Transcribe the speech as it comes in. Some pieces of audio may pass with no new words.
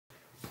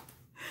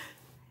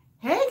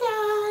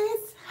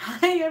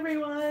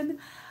everyone.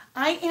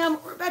 I am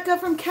Rebecca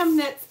from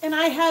ChemKnits, and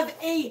I have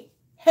a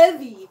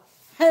heavy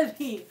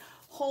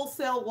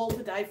wholesale wool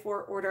to die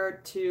for order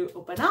to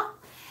open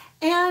up.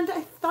 And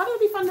I thought it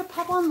would be fun to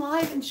pop on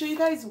live and show you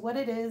guys what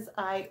it is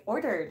I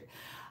ordered.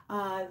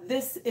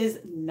 This is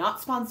not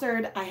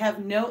sponsored. I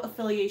have no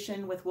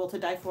affiliation with Wool to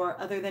Die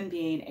For other than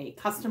being a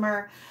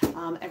customer.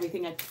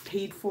 Everything I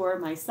paid for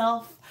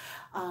myself.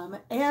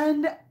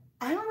 And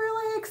I'm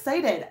really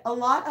excited.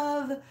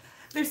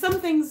 There's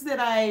some things that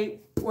I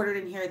ordered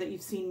in here that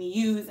you've seen me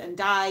use and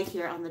dye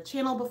here on the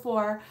channel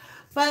before,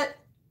 but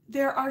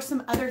there are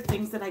some other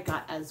things that I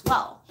got as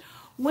well.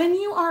 When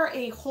you are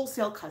a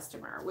wholesale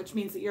customer, which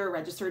means that you're a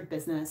registered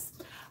business,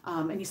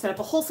 and you set up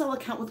a wholesale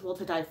account with Wool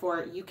to Die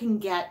For, you can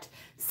get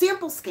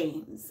sample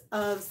skeins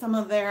of some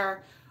of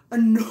their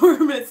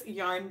enormous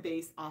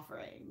yarn-based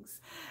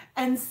offerings.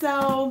 And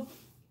so,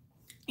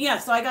 yeah,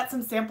 so I got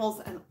some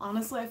samples, and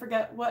honestly, I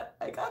forget what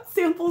I got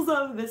samples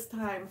of this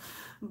time,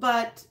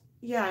 but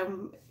yeah,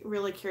 I'm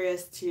really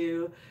curious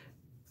to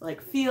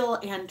feel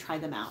and try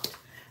them out.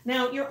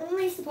 Now, you're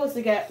only supposed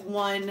to get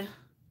one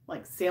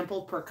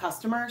sample per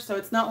customer, so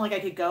it's not like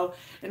I could go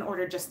and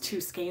order just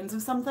 2 skeins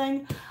of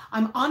something.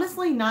 I'm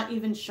honestly not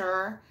even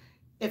sure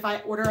if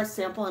I order a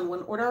sample in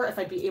one order, if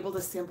I'd be able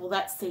to sample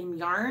that same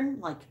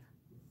yarn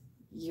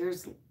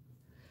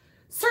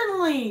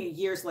certainly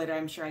years later.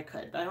 I'm sure I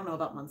could, but I don't know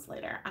about months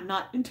later. I'm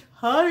not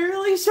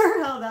entirely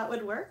sure how that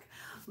would work,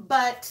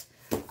 but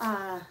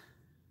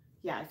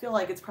yeah, I feel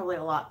like it's probably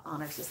a lot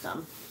on our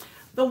system.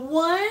 The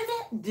one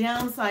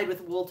downside with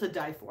Wool to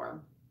Die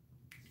For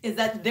is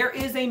that there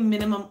is a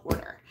minimum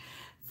order.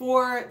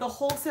 For the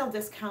wholesale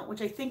discount,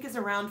 which I think is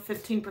around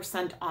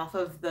 15% off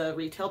of the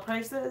retail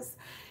prices,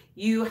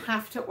 you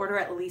have to order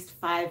at least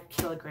 5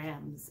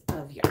 kilograms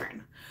of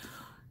yarn.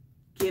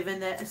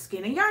 Given that a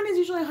skein of yarn is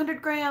usually 100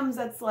 grams,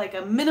 that's like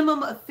a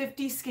minimum of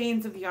 50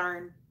 skeins of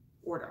yarn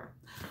order,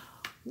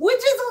 which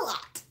is a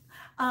lot.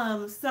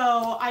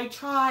 So I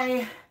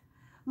try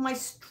my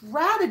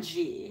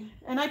strategy,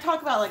 and I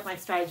talk about my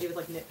strategy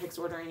with knit picks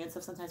ordering and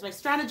stuff sometimes. My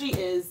strategy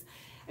is,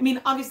 I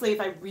mean, obviously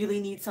if I really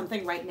need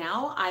something right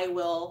now, I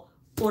will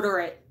order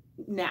it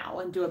now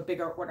and do a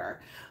bigger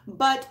order.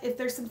 But if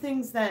there's some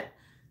things that,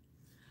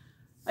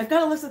 I've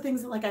got a list of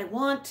things that I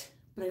want,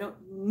 but I don't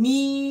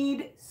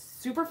need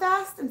super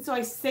fast. And so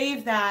I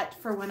save that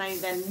for when I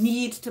then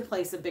need to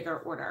place a bigger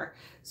order.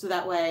 So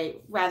that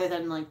way, rather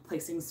than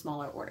placing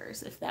smaller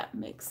orders, if that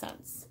makes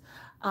sense.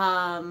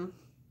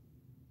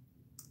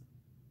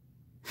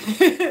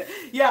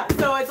 Yeah,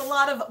 so it's a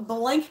lot of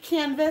blank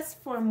canvas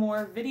for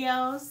more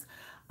videos.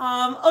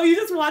 Oh, you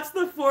just watched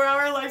the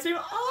 4-hour live stream?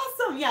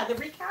 Awesome. Yeah, the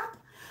recap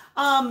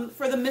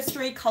for the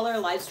mystery color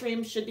live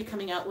stream should be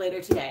coming out later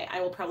today.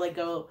 I will probably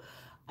go,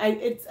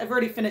 I've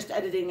already finished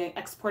editing and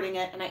exporting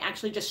it, and I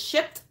actually just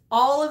shipped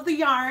all of the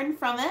yarn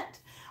from it.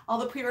 All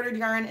the pre-ordered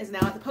yarn is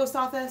now at the post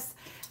office.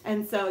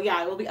 And so, yeah,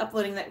 I will be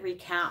uploading that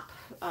recap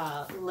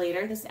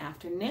later this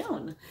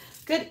afternoon.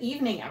 Good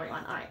evening,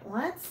 everyone. All right,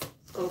 let's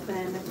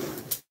open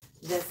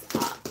this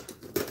up.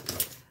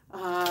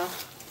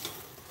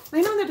 I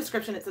know in the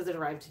description it says it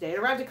arrived today. It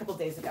arrived a couple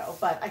days ago,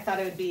 but I thought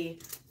it would be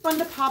fun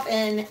to pop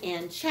in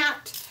and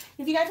chat.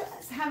 If you guys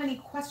have any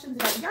questions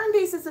about yarn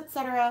bases,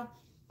 etc.,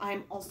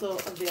 I'm also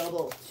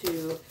available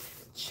to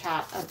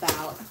chat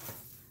about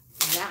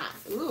that.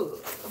 Ooh.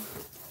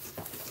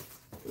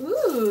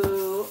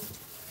 Ooh.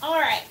 All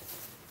right.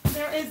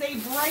 There is a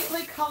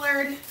brightly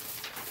colored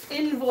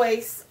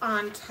invoice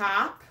on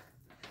top.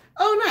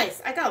 Oh,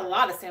 nice. I got a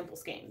lot of sample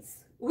skeins.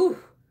 Ooh,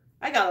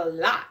 I got a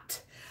lot.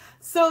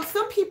 So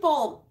some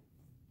people,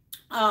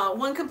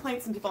 one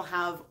complaint some people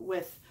have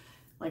with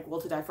Wool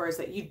to Die For is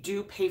that you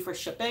do pay for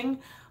shipping,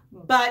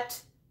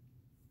 but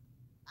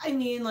I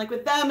mean,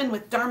 with them and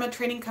with Dharma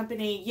Trading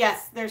Company,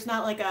 yes, there's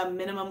not a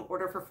minimum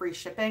order for free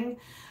shipping,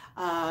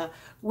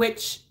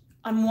 which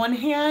on one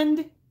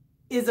hand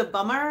is a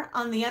bummer.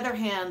 On the other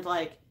hand,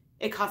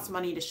 it costs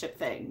money to ship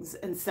things.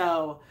 And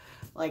so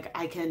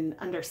I can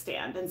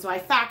understand. And so I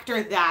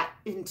factor that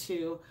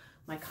into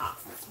my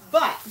costs.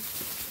 But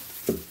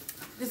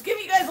just give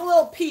you guys a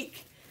little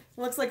peek.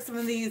 It looks like some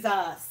of these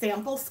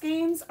sample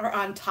skeins are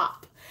on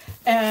top.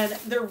 And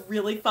they're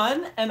really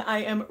fun, and I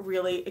am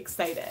really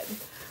excited.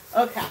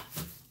 Okay,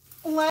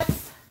 oh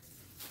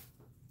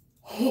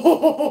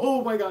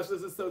my gosh,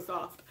 this is so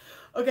soft.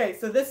 Okay,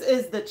 so this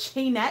is the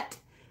ChemKnits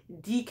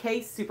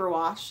DK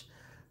Superwash.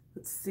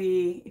 Let's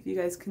see if you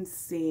guys can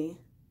see.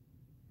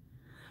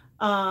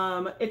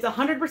 It's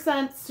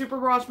 100%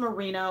 superwash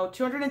merino,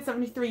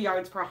 273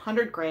 yards per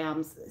 100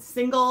 grams,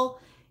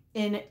 single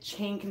in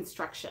chain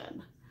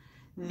construction.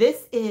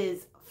 This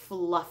is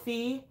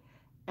fluffy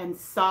and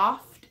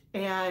soft,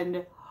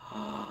 and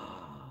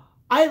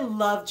I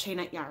love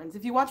ChemKnits yarns.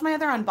 If you watch my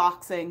other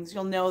unboxings,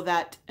 you'll know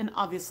that, and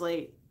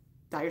obviously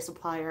Dyer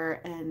Supplier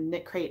and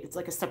Knit Crate, it's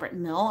a separate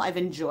mill. I've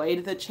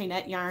enjoyed the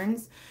ChemKnits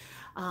yarns,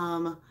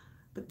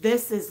 but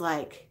this is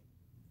a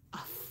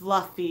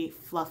fluffy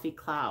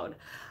cloud.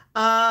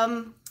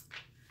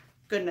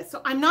 Goodness.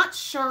 So I'm not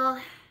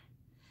sure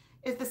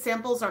if the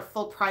samples are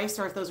full price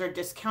or if those are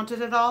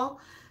discounted at all.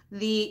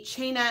 The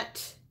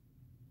chainette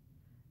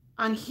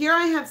on here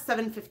I have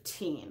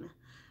 $7.15.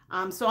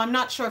 So I'm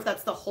not sure if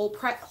that's the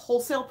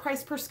wholesale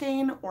price per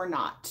skein or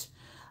not.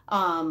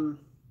 But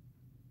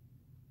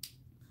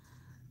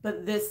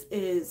this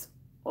is,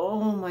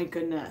 oh my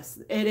goodness.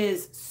 It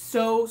is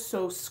so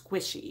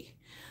squishy.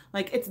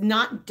 Like, it's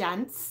not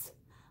dense.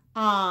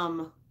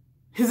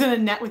 Is it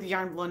a net with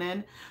yarn blown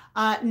in?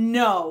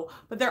 No,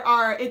 but there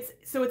are, it's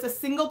a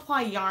single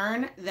ply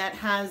yarn that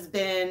has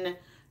been,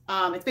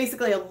 it's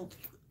basically a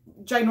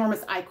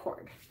ginormous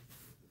I-cord.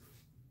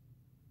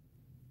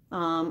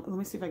 Let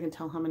me see if I can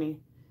tell how many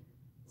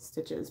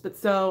stitches. But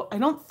so I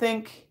don't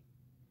think,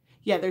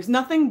 yeah, there's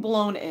nothing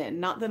blown in.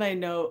 Not that I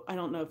know. I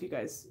don't know if you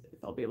guys,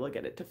 if I'll be able to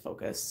get it to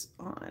focus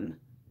on.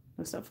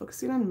 No, stop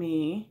focusing on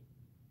me.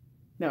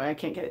 No, I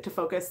can't get it to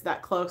focus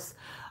that close.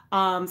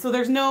 So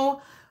there's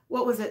no,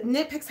 what was it?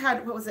 Knit Picks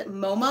had, what was it?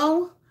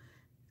 Momo.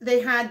 They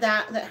had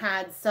that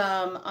had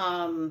some,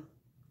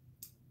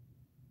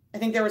 I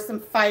think there was some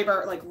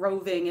fiber like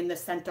roving in the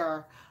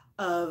center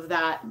of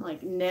that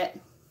like knit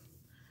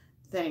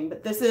thing,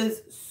 but this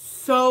is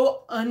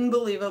so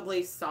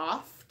unbelievably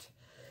soft,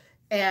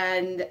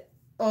 and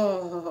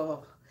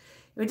oh,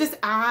 it would just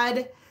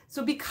add,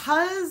 so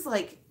because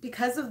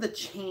of the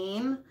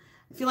chain,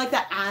 I feel like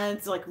that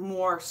adds like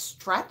more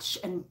stretch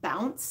and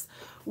bounce,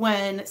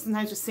 when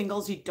sometimes with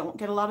singles you don't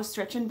get a lot of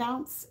stretch and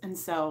bounce, and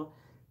so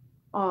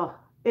oh,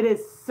 it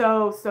is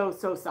so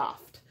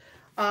soft.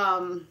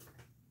 All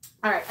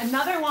right,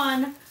 another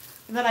one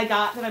that I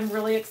got that I'm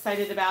really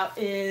excited about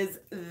is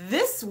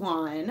this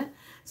one.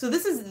 So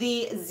this is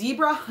the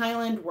Zebra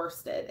Highland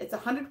Worsted. It's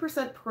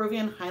 100%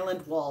 Peruvian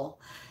Highland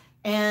wool.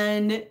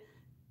 And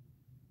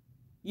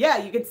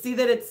yeah, you can see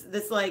that it's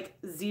this like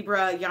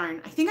zebra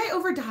yarn. I think I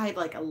overdyed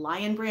like a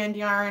Lion brand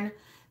yarn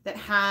that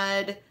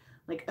had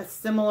like a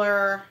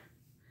similar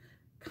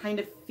kind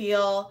of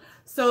feel.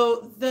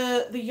 So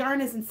the yarn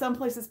is in some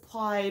places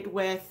plied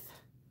with,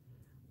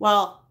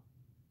 well,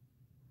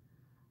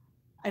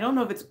 I don't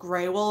know if it's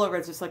gray wool or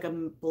it's just like a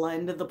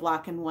blend of the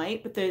black and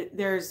white, but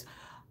there's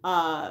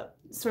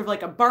sort of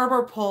like a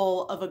barber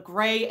pole of a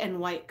gray and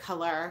white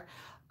color,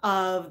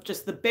 of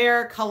just the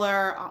bare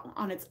color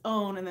on its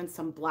own, and then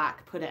some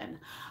black put in.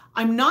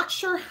 I'm not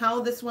sure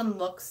how this one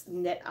looks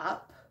knit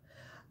up,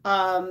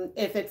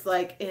 if it's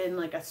like in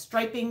like a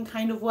striping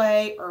kind of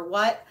way or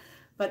what,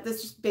 but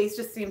this base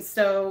just seems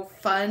so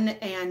fun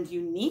and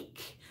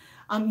unique.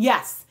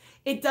 Yes,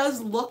 it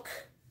does look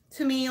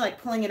to me,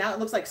 like pulling it out, it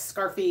looks like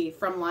Scarfy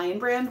from Lion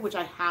brand, which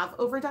I have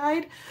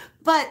overdyed,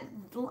 but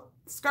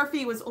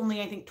Scarfy was only,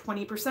 I think,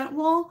 20%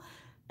 wool,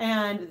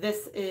 and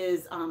this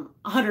is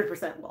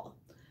 100% wool.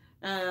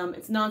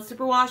 It's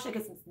non-superwash. I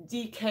guess it's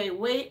DK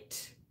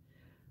weight,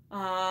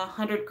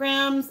 100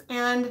 grams,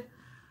 and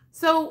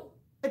so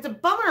it's a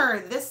bummer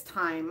this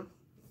time.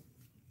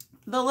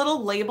 The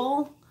little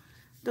label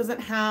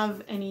doesn't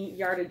have any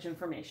yardage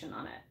information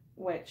on it,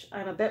 which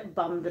I'm a bit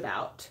bummed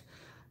about.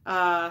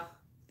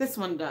 This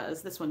one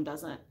does, this one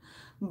doesn't,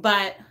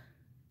 but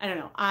I don't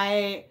know.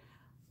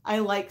 I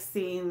like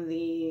seeing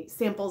the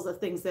samples of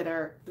things that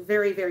are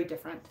very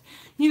different.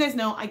 You guys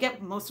know I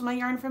get most of my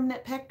yarn from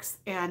Knit Picks,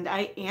 and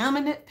I am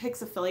a Knit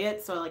Picks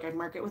affiliate, so like I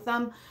market with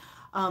them.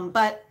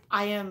 But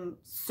I am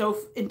so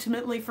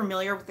intimately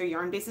familiar with their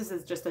yarn bases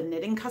as just a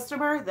knitting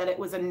customer that it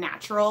was a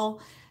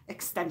natural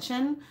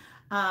extension.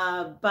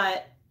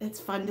 But it's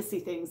fun to see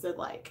things that,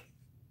 like,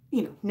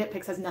 you know, Knit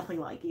Picks has nothing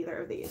like either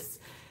of these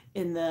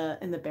in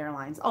the bare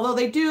lines. Although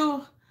they do,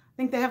 I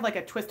think they have like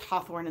a Twist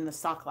Hawthorne in the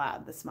Sock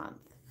Lab this month.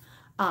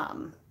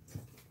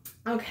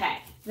 Okay,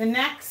 the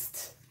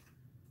next,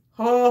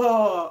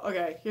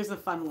 okay, here's a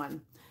fun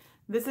one.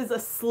 This is a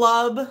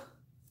slub.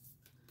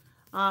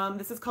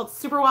 This is called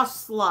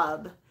Superwash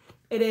Slub.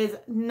 It is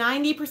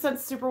 90%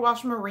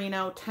 superwash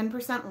merino,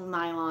 10%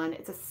 nylon.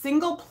 It's a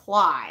single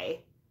ply.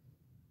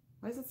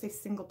 Why does it say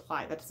single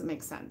ply? That doesn't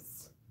make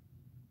sense.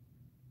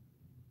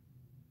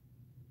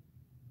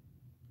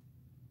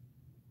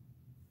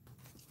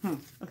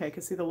 Okay, I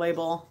can see the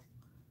label.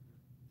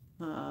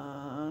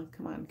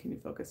 Come on, can you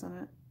focus on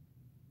it?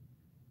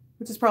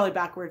 Which is probably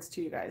backwards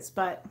to you guys,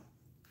 but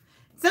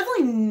it's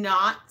definitely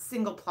not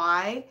single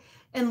ply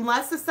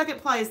unless the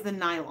second ply is the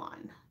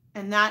nylon,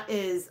 and that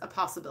is a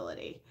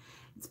possibility.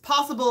 It's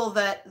possible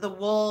that the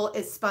wool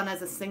is spun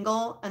as a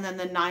single and then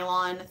the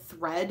nylon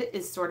thread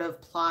is sort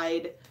of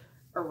plied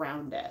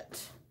around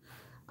it.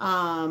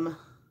 But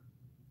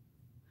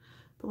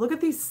look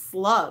at these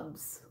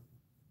slubs.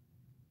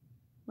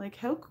 Like,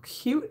 how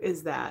cute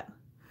is that?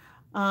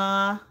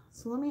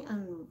 So let me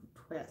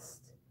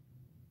untwist.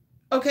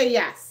 Okay,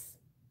 yes.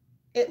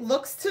 It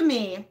looks to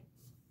me,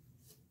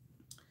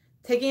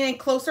 taking a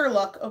closer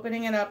look,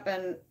 opening it up,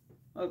 and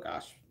oh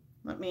gosh,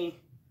 let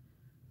me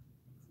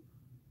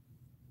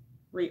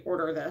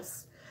reorder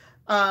this.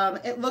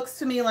 It looks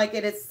to me like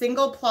it is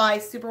single ply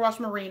superwash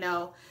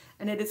merino,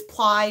 and it is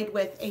plied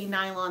with a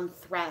nylon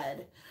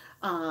thread.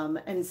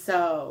 And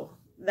so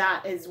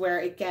that is where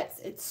it gets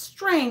its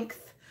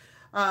strength.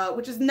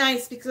 Which is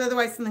nice, because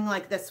otherwise something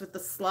like this with the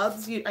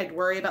slubs, I'd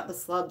worry about the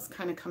slubs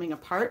kind of coming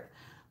apart.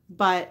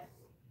 but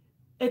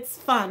it's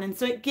fun. And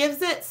so it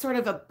gives it sort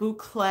of a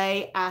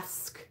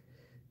boucle-esque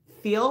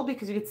feel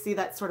because you can see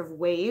that sort of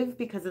wave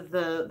because of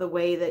the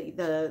way that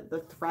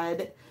the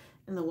thread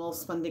and the wool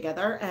spun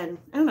together. And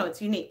I don't know,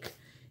 it's unique.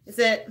 Is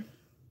it?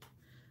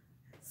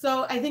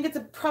 So I think it's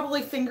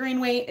probably fingering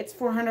weight. It's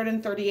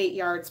 438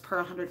 yards per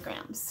 100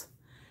 grams.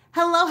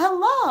 Hello,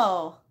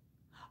 hello.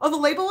 Oh, the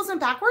label wasn't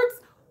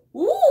backwards?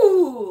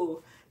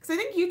 Ooh. Because I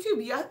think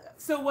YouTube, yeah.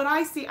 So what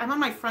I see, I'm on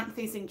my front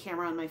facing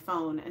camera on my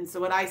phone. And so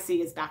what I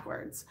see is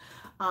backwards.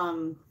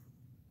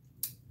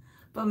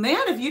 But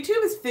man, if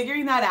YouTube is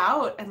figuring that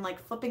out and like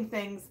flipping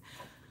things,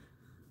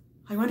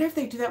 I wonder if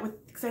they do that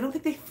with, because I don't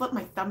think they flip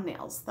my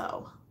thumbnails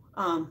though.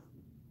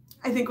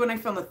 I think when I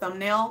film a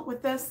thumbnail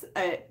with this,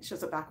 it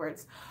shows it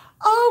backwards.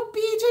 Oh,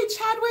 BJ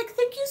Chadwick,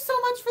 thank you so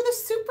much for the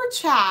super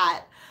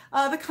chat.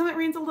 The comment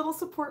reads, a little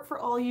support for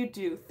all you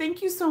do.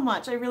 Thank you so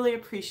much. I really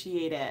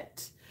appreciate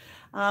it.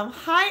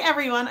 Hi,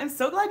 everyone. I'm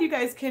so glad you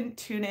guys can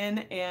tune in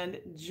and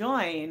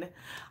join.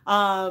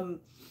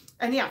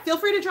 And yeah, feel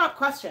free to drop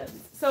questions.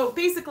 So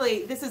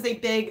basically, this is a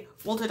big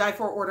wool to dye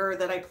for order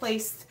that I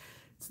placed.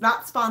 It's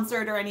not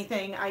sponsored or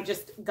anything. I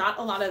just got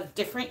a lot of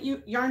different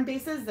yarn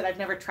bases that I've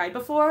never tried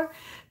before.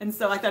 And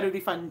so I thought it would be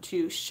fun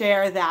to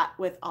share that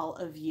with all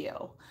of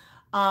you.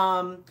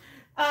 So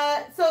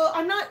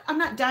I'm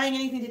not dyeing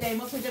anything today,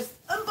 mostly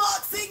just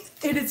unboxing.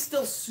 It is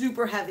still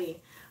super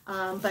heavy.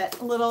 But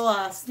a little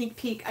sneak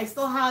peek. I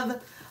still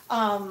have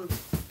some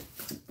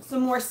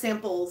more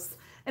samples.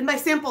 And by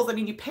samples, I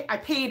mean I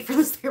paid for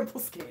the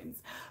sample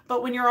skeins.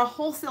 But when you're a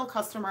wholesale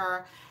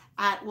customer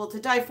at Wool to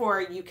Dye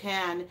For, you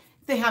can,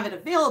 if they have it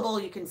available,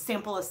 you can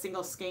sample a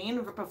single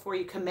skein before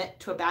you commit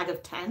to a bag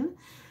of 10.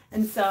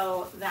 And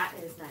so that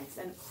is nice.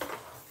 And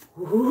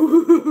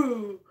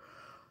ooh,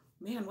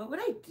 man, what would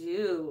I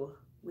do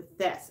with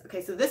this?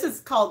 Okay, so this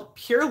is called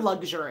Pure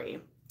Luxury.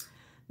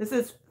 This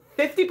is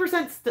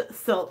 50%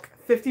 silk,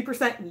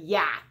 50%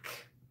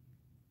 yak.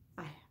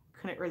 I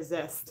couldn't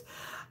resist.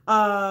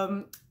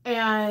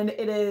 And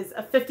it is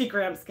a 50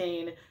 gram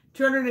skein,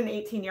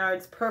 218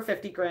 yards per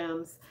 50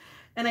 grams.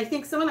 And I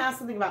think someone asked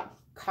something about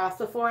cost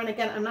before. And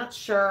again, I'm not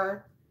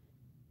sure.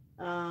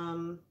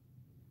 Oh,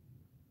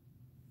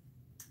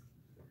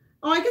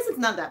 I guess it's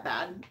not that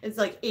bad. It's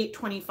like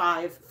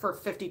 $8.25 for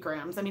 50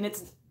 grams. I mean,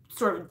 it's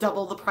sort of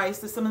double the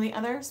price of some of the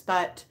others,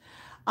 but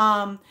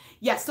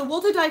yes, so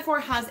Wool to Dye For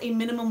has a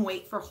minimum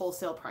weight for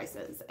wholesale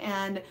prices,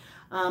 and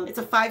it's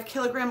a 5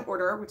 kilogram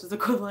order, which is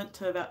equivalent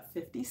to about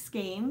 50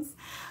 skeins.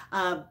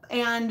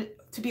 And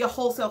to be a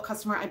wholesale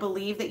customer, I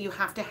believe that you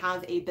have to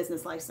have a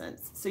business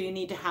license. So you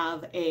need to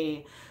have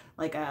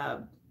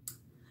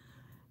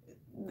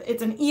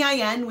it's an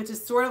EIN, which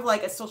is sort of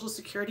like a social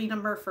security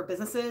number for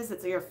businesses.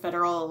 It's your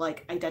federal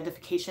like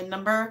identification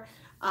number.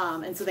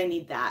 And so they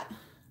need that.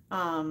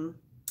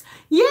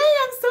 Yay,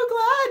 I'm so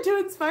glad to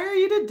inspire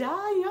you to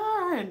dye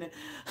yarn.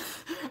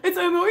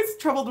 I'm always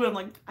troubled when I'm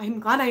like, I'm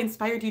glad I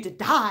inspired you to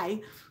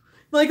dye.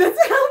 Like, that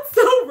sounds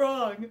so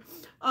wrong.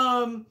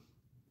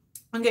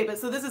 Okay, but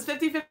so this is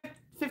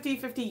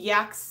 50-50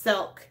 yak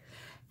silk.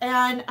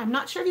 And I'm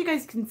not sure if you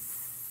guys can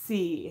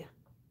see.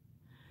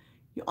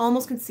 You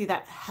almost can see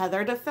that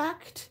heathered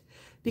effect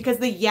because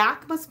the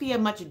yak must be a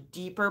much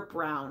deeper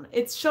brown.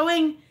 It's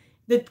showing,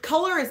 the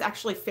color is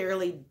actually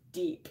fairly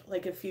deep,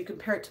 like if you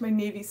compare it to my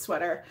navy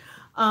sweater.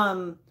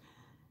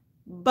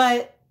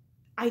 But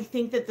I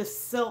think that the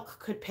silk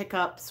could pick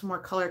up some more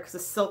color because the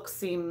silk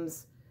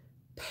seems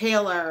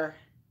paler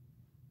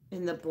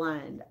in the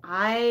blend.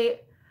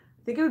 I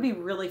think it would be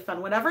really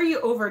fun. Whenever you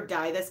over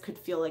dye, this could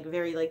feel like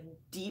very like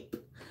deep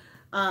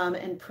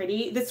and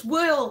pretty. This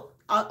will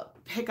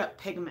pick up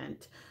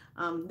pigment.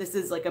 This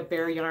is like a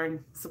bare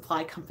yarn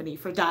supply company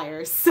for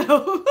dyers.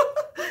 So,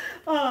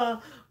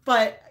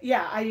 but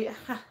yeah,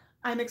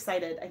 I'm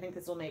excited. I think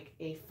this will make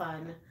a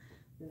fun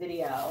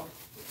video.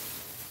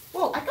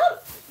 Whoa,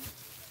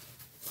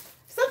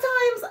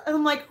 sometimes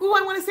I'm like, ooh,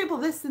 I want to sample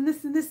this and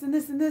this and this and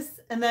this and this.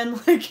 And then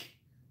like,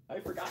 I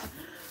forgot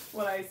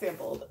what I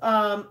sampled.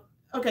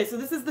 Okay, so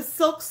this is the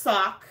silk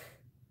sock.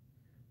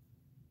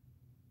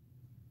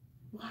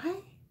 Why?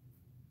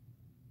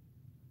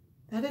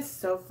 That is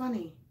so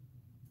funny.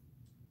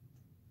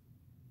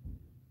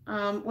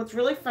 What's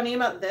really funny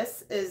about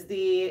this is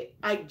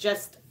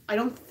I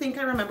don't think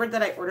I remembered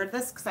that I ordered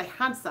this because I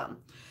had some.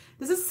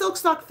 This is Silk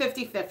Sock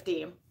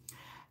 50-50.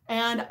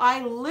 And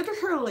I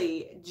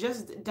literally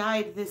just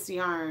dyed this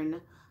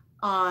yarn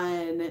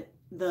on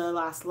the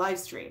last live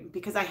stream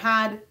because I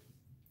had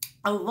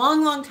a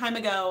long time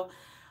ago,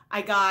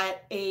 I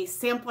got a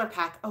sampler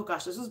pack. Oh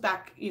gosh, this was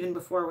back even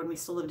before when we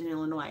still lived in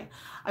Illinois.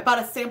 I bought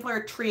a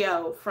sampler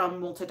trio from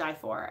Wool to Dye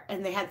For,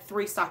 and they had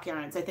 3 stock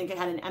yarns. I think it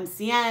had an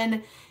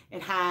MCN,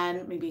 it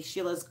had maybe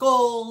Sheila's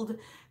Gold,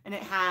 and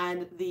it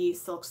had the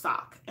silk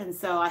sock. And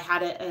so I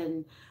had it,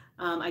 and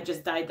I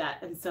just dyed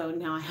that. And so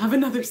now I have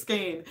another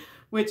skein,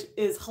 which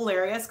is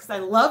hilarious because I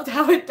loved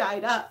how it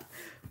dyed up.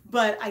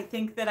 But I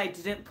think that I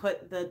didn't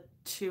put the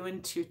 2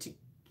 and 2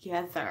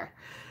 together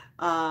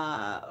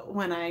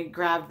when I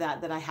grabbed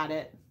that I had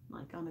it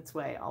like on its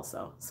way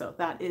also. So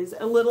that is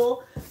a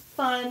little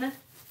fun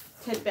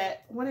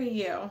tidbit. What are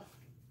you?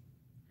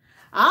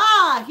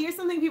 Ah, here's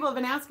something people have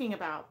been asking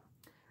about.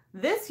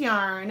 This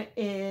yarn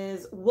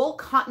is wool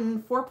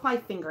cotton 4-ply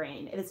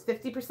fingering. It is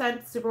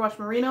 50% superwash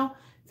merino,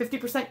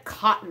 50%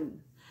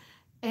 cotton.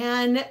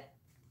 And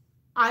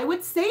I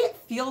would say it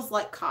feels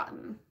like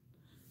cotton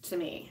to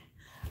me.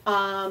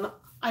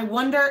 I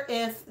wonder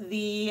if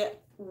the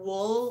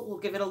wool will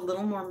give it a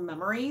little more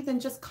memory than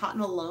just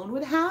cotton alone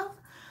would have.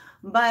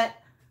 But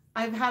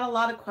I've had a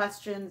lot of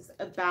questions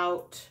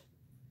about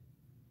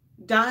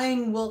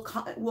dyeing wool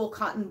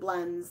cotton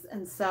blends,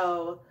 and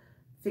so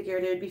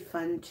figured it would be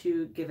fun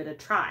to give it a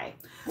try.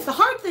 The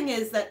hard thing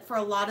is that for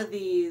a lot of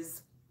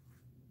these,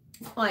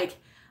 like,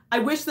 I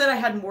wish that I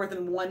had more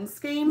than one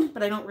skein,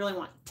 but I don't really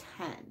want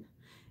 10,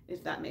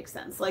 if that makes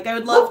sense. Like, I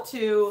would love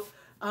to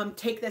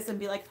take this and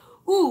be like,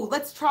 ooh,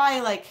 let's try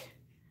like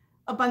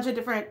a bunch of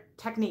different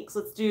techniques.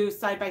 Let's do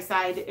side by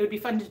side. It would be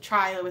fun to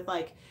try with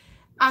like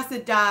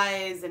acid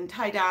dyes and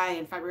tie dye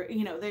and fiber,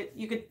 you know, that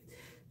you could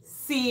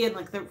see in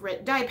like the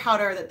dye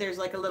powder that there's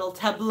like a little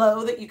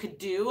tableau that you could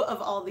do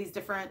of all these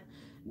different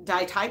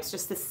dye types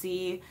just to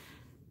see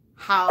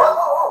how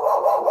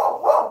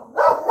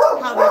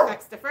the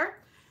effects differ.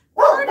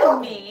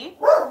 Pardon me.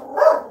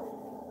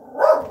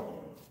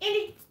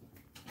 Indy.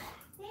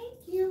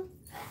 Thank you.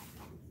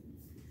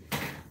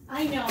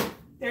 I know.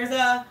 There's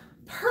a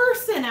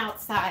person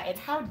outside.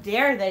 How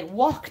dare they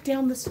walk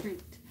down the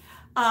street?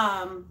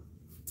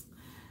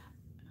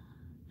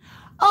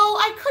 Oh,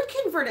 I could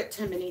convert it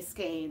to mini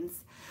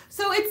skeins.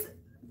 So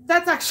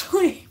that's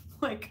actually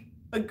like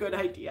a good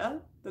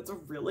idea. That's a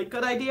really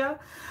good idea.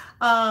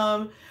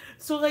 So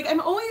like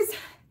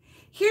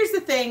here's the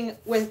thing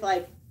with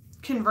like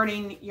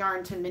converting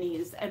yarn to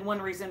minis, and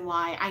one reason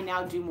why I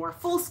now do more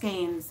full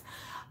skeins.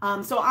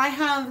 So I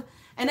have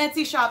an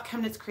Etsy shop,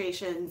 ChemKnits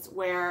Creations,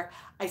 where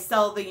I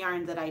sell the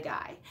yarn that I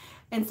dye.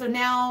 And so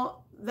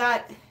now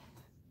that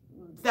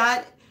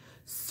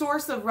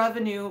source of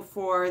revenue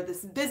for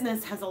this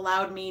business has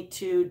allowed me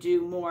to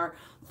do more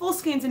full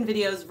skeins and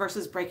videos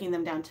versus breaking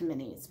them down to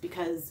minis,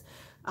 because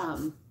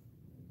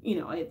you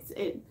know,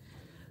 it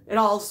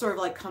all sort of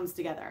like comes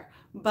together.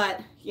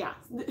 But yeah,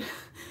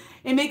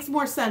 it makes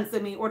more sense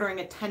than me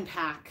ordering a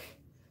 10-pack,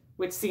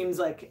 which seems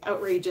like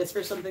outrageous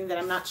for something that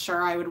I'm not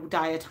sure I would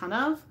dye a ton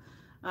of.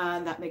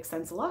 That makes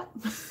sense a lot.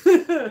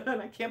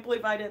 And I can't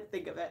believe I didn't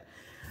think of it.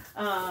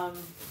 All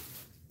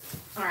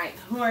right,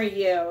 who are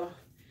you?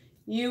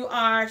 You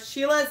are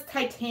Sheila's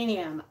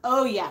Titanium.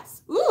 Oh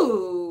yes.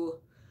 Ooh.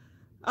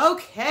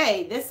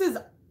 Okay,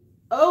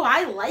 oh,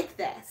 I like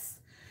this.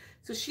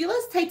 So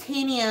Sheila's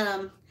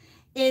Titanium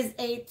is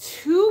a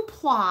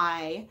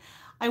 2-ply.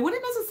 I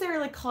wouldn't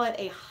necessarily call it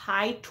a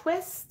high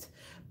twist,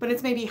 but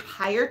it's maybe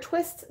higher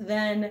twist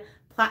than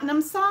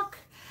Platinum Sock.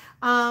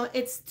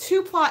 It's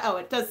 2-ply. Oh,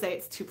 it does say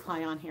it's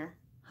 2-ply on here.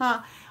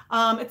 Huh.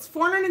 It's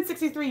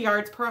 463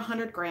 yards per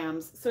 100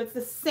 grams. So it's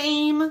the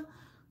same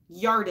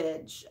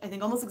yardage. I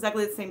think almost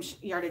exactly the same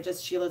yardage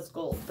as Sheila's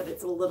Gold, but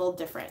it's a little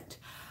different.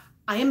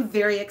 I am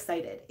very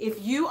excited.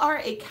 If you are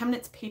a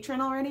ChemKnits patron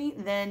already,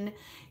 then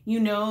you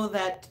know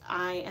that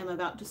I am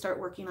about to start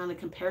working on a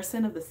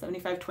comparison of the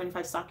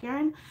 75-25 sock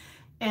yarn.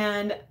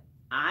 And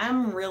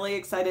I'm really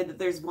excited that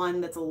there's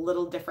one that's a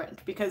little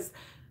different, because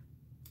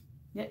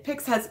Knit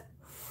Picks has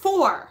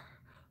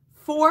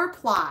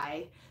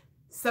 4-ply,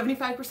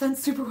 75%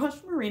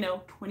 superwash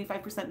merino,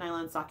 25%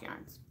 nylon sock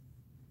yarns.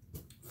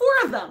 4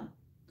 of them.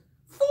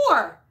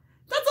 4.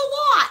 That's a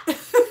lot.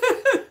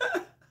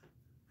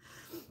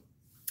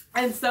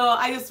 And so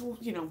I just,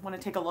 you know, want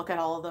to take a look at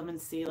all of them and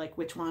see like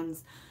which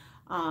ones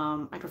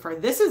I prefer.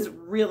 This is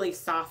really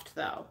soft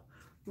though.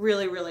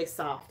 Really, really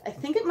soft. I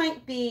think it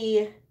might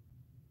be,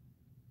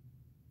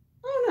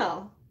 I don't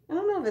know. I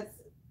don't know if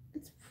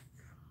it's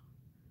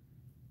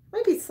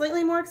might be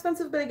slightly more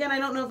expensive, but again, I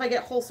don't know if I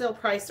get wholesale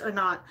price or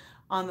not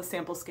on the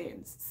sample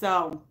skeins.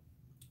 So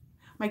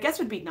my guess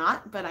would be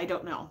not, but I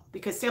don't know,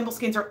 because sample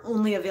skeins are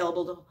only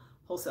available to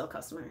wholesale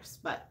customers.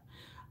 But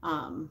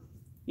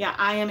yeah,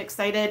 I am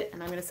excited,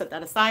 and I'm going to set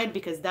that aside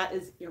because that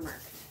is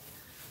earmarked.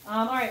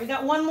 All right, we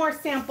got one more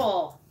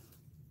sample.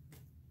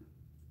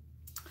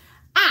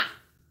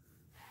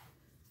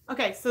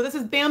 Okay, so this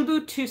is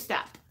Bamboo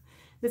 2-Step.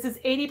 This is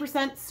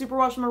 80%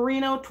 superwash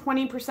merino,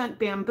 20%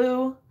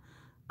 bamboo.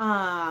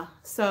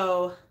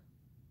 So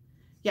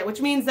yeah,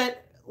 which means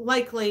that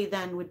likely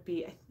then would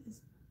be,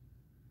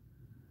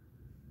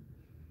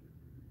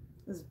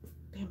 is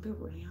bamboo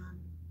rayon?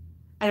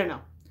 I don't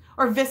know.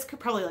 Or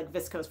probably like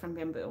viscose from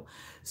bamboo.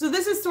 So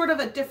this is sort of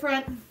a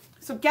different,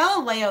 so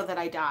Galileo that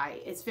I dye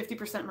is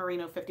 50%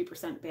 merino,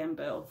 50%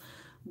 bamboo.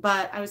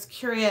 But I was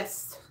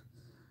curious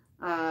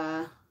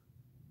to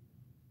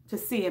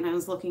see, and I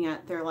was looking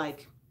at their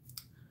like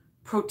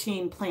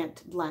protein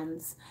plant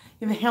blends.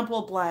 You have a hemp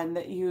wool blend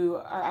that you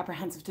are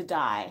apprehensive to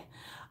dye.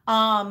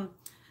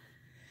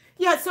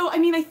 Yeah, so I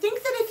mean, I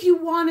think that if you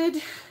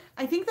wanted,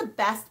 I think the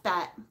best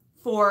bet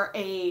for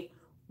a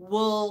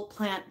wool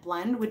plant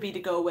blend would be to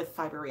go with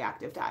fiber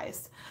reactive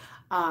dyes.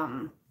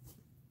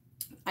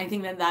 I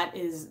think that that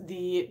is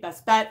the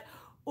best bet.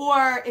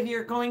 Or if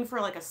you're going for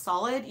like a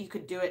solid, you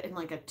could do it in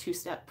like a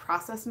 2-step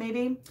process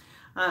maybe.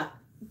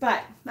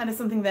 But that is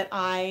something that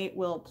I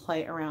will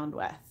play around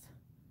with.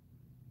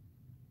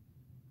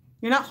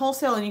 You're not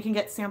wholesale and you can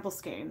get sample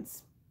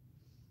skeins.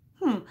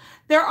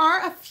 There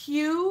are a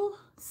few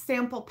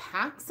sample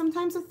packs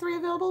sometimes of 3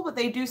 available, but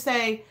they do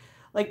say,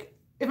 like,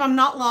 if I'm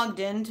not logged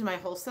into my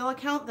wholesale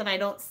account, then I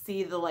don't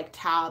see the like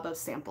tab of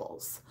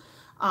samples.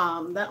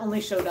 That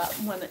only showed up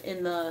when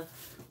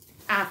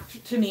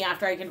to me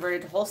after I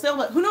converted to wholesale,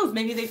 but who knows,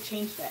 maybe they've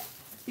changed it.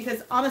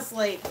 Because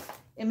honestly,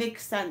 it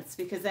makes sense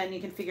because then you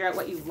can figure out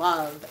what you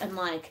love. And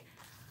like,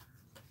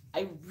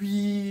 I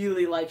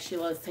really like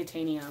Sheila's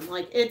Titanium.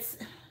 Like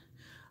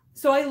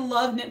so I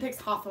love Knit Picks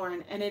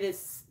Hawthorne, and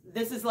this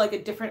is like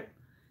a different,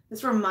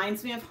 this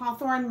reminds me of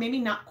Hawthorne, maybe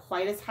not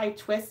quite as high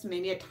twist,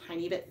 maybe a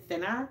tiny bit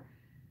thinner,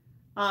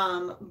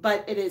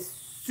 but it is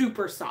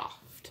super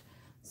soft.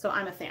 So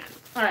I'm a fan.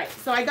 All right,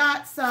 so I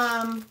got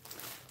some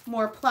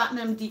more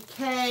Platinum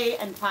DK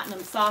and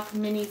Platinum Sock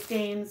mini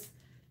skeins.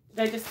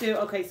 Did I just do,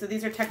 okay, so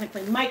these are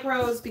technically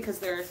micros because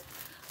there's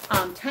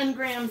 10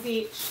 grams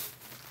each.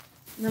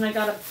 And then I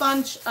got a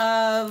bunch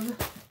of,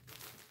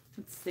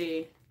 let's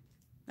see,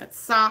 that's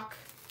sock,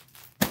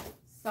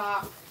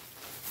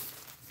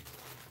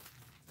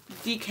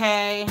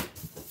 DK.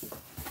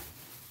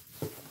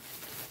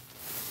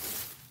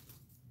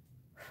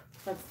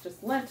 That's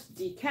just lint,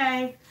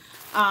 DK.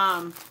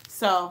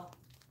 So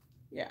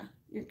yeah,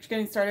 you're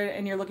getting started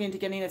and you're looking into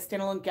getting a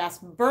standalone gas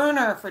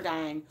burner for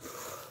dyeing.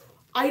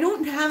 I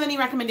don't have any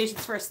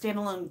recommendations for a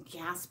standalone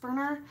gas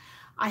burner.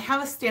 I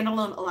have a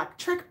standalone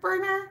electric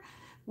burner,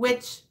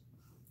 which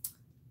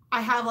I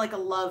have like a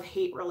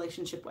love-hate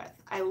relationship with.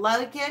 I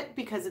like it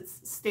because it's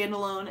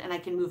standalone and I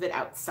can move it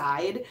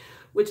outside,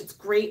 which is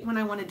great when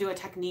I want to do a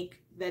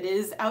technique that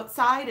is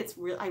outside.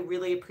 I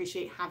really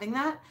appreciate having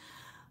that.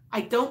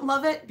 I don't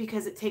love it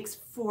because it takes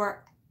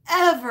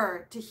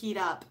forever to heat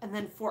up and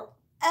then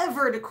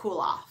forever to cool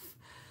off.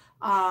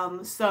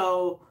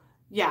 So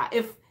yeah,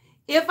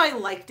 if I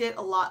liked it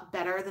a lot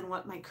better than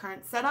what my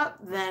current setup,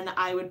 then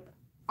I would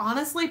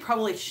honestly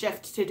probably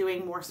shift to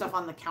doing more stuff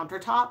on the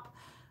countertop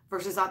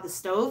versus on the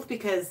stove,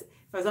 because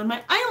if I was on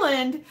my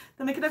island,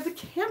 then I could have the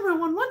camera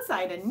on one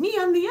side and me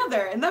on the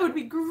other, and that would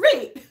be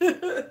great.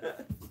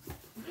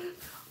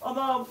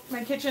 Although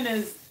my kitchen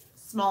is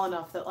small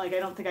enough that like I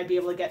don't think I'd be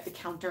able to get the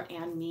counter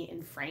and me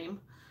in frame.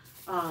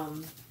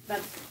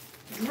 That's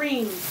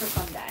dreams for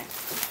someday.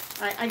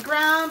 All right, I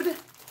grabbed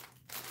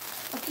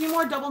a few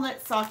more double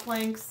knit sock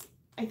blanks.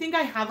 I think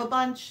I have a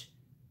bunch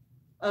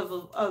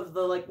of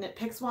the like Knit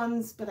Picks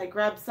ones, but I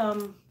grabbed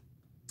some.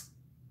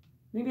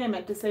 Maybe I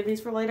meant to save these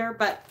for later,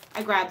 but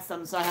I grabbed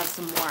some, so I have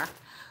some more.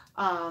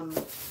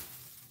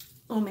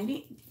 Oh,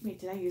 maybe, wait,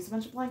 did I use a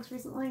bunch of blanks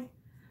recently?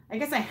 I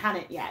guess I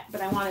hadn't yet,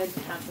 but I wanted to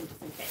have some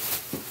just in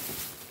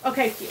case.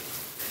 Okay,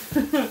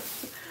 cute.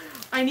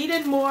 I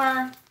needed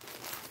more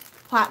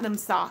Platinum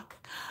sock.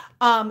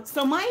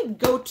 So my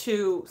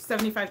go-to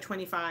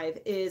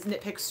 75/25 is Knit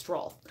Picks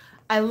Stroll.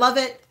 I love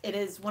it. It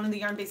is one of the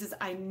yarn bases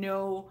I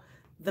know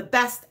the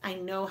best. I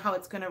know how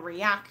it's going to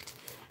react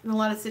in a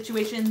lot of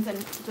situations,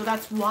 and so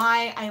that's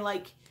why I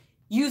like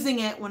using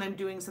it when I'm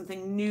doing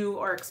something new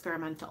or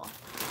experimental.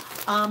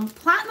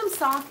 Platinum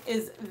sock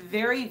is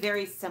very,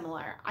 very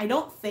similar. I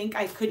don't think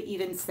I could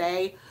even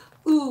say,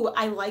 ooh,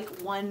 I like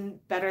one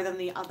better than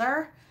the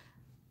other.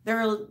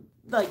 They're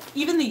like,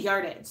 even the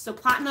yardage. So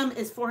Platinum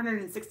is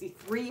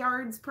 463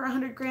 yards per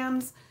 100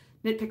 grams.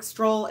 Knit Picks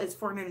Stroll is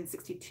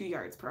 462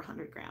 yards per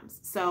 100 grams.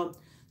 So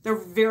they're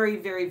very,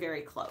 very,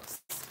 very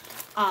close.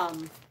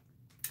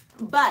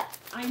 But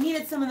I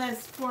needed some of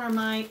this for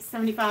my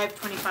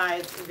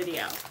 75/25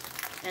 video.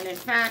 And in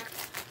fact,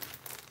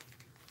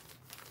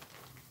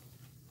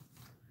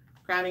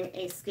 grabbing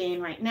a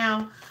skein right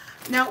now.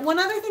 Now, one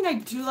other thing I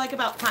do like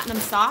about Platinum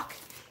sock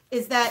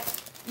is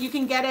that you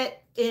can get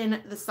it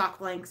in the sock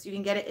blanks. You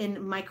can get it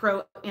in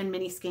micro and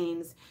mini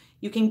skeins.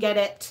 You can get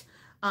it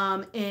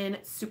in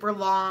super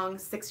long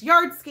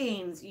 6-yard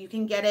skeins. You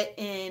can get it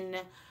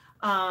in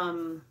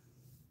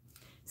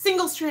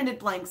single-stranded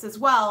blanks as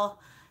well.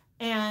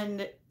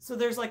 And so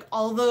there's like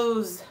all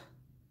those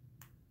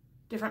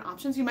different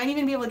options. You might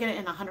even be able to get it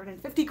in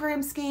 150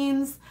 gram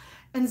skeins.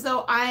 And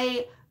so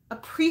I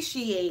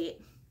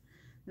appreciate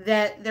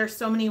that there's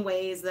so many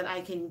ways that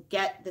I can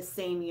get the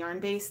same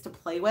yarn base to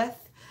play with.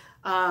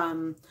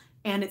 And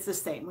it's the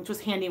same, which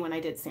was handy when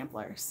I did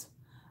samplers.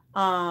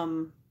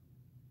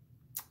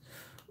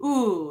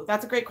 Ooh,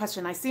 that's a great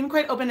question. I seem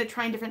quite open to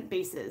trying different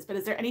bases, but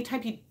is there any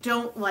type you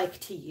don't like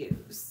to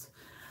use?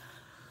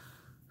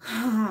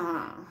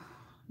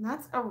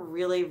 That's a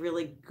really,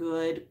 really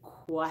good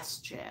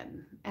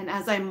question. And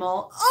as I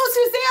mull, oh,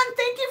 Suzanne,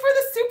 thank you for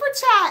the super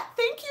chat.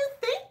 Thank you,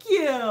 thank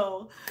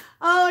you.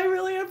 Oh, I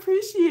really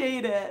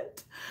appreciate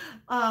it.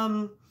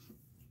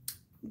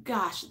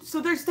 Gosh, so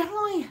there's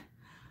definitely,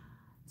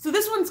 so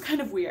this one's kind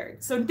of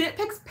weird. So Knit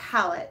Picks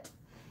Palette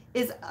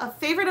is a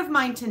favorite of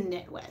mine to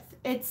knit with.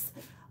 It's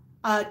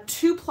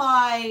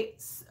two-ply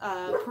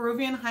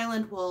Peruvian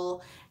Highland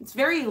wool. It's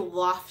very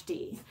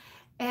lofty.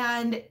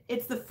 And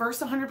it's the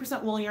first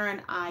 100% wool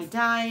yarn I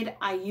dyed.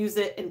 I use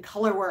it in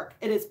color work.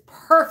 It is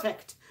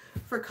perfect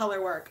for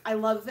color work. I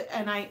love it,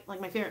 and I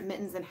like my favorite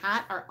mittens and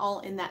hat are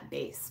all in that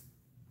base.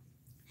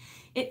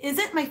 It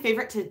isn't my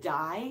favorite to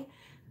dye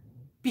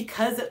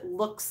because it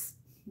looks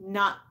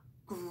not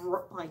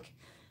like,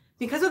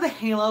 because of the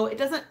halo, it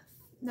doesn't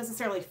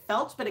necessarily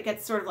felt, but it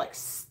gets sort of like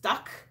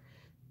stuck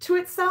to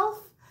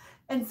itself.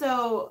 And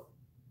so,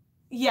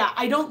 yeah,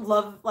 I don't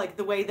love like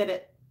the way that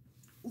it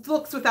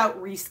looks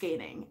without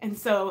rescaling. And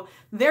so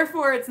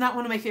therefore it's not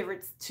one of my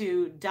favorites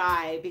to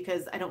dye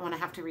because I don't want to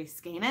have to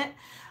reskein it.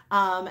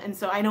 And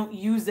so I don't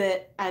use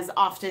it as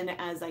often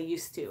as I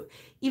used to,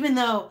 even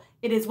though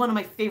it is one of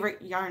my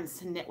favorite yarns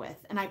to knit with.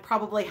 And I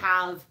probably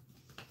have,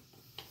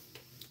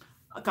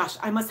 gosh,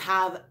 I must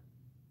have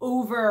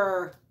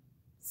over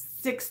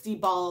 60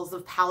 balls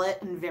of palette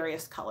in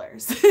various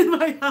colors in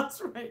my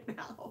house right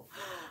now.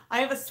 I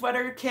have a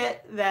sweater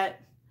kit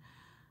that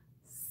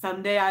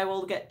someday I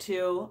will get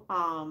to,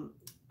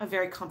 a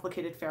very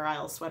complicated Fair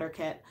Isle sweater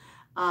kit.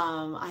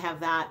 I have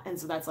that, and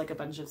so that's like a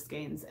bunch of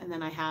skeins. And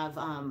then I have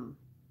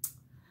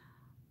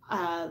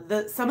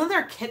some of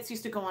their kits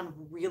used to go on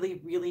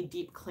really, really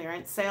deep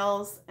clearance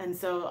sales. And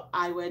so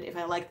I would, if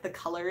I liked the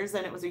colors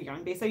and it was a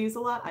yarn base I use a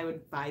lot, I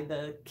would buy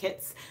the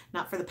kits,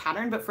 not for the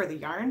pattern, but for the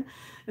yarn.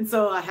 And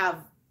so I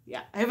have,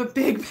 yeah, I have a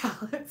big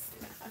palette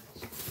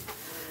stash.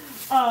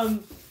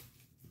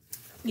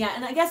 Yeah,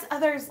 and I guess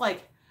others,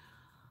 like,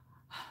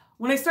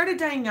 when I started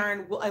dyeing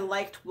yarn, I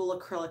liked wool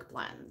acrylic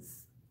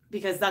blends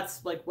because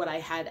that's like what I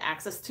had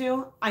access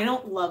to. I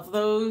don't love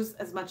those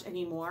as much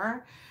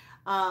anymore.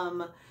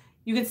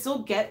 You can still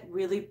get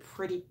really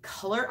pretty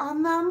color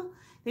on them.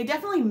 They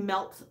definitely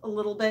melt a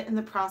little bit in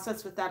the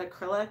process with that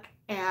acrylic.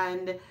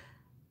 And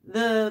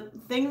the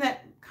thing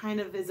that kind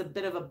of is a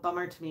bit of a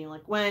bummer to me,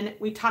 like when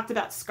we talked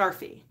about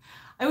Scarfy,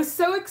 I was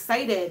so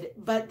excited,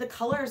 but the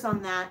colors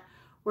on that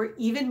were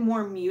even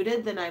more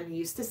muted than I'm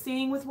used to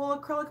seeing with wool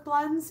acrylic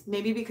blends,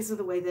 maybe because of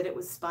the way that it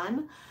was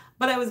spun,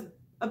 but I was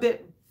a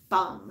bit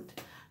bummed.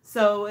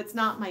 So it's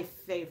not my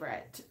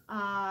favorite.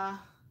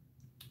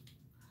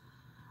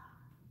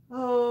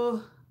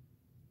 Oh,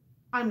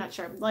 I'm not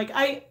sure. Like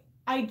I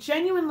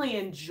genuinely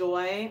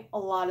enjoy a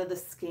lot of the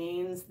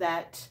skeins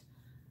that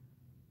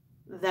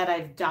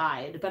I've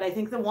dyed, but I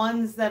think the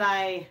ones that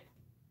I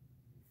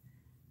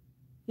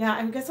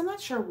guess I'm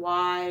not sure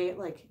why,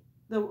 like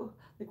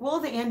Wool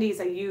of the Andes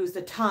I used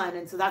a ton,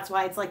 and so that's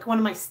why it's like one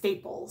of my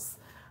staples.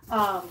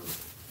 But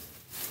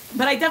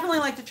I definitely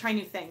like to try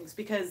new things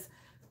because,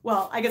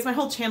 well, I guess my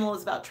whole channel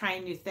is about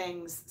trying new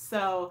things.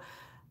 So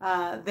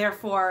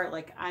therefore,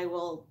 like, I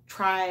will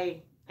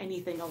try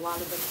anything, a lot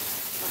of it.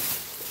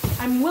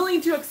 I'm willing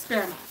to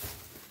experiment.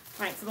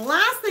 All right, so the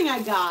last thing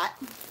I got,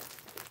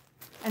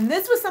 and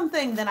this was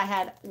something that I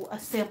had a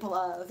sample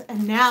of,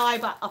 and now I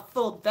bought a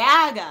full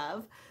bag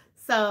of.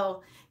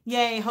 So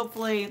yay,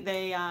 hopefully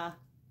they are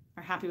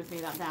happy with me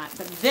about that.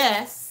 But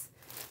this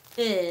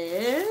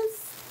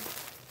is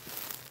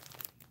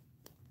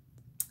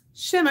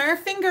Shimmer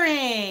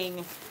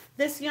Fingering.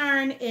 This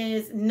yarn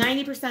is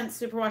 90%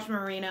 superwash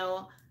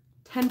merino,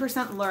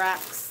 10%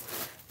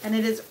 lurex, and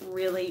it is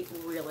really,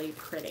 really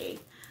pretty.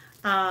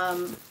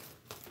 And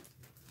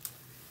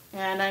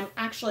I'm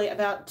actually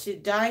about to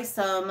dye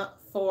some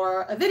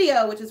for a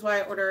video, which is why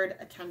I ordered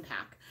a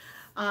 10-pack.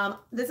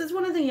 This is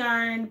one of the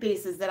yarn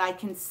bases that I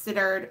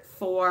considered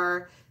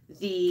for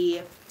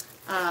the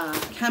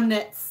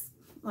ChemKnits,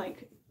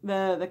 like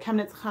the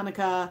ChemKnits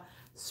Hanukkah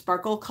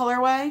sparkle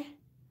colorway.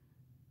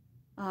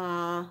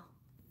 Let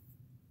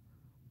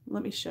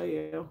me show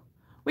you.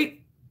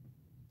 Wait.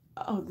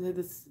 Oh,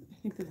 this, I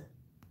think this.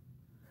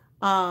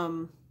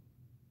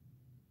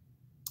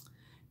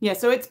 Yeah,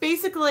 so it's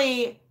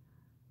basically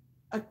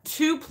a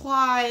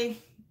 2-ply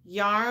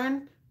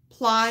yarn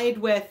plied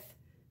with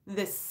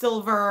this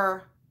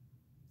silver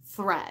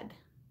thread.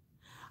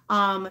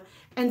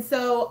 And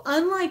so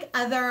unlike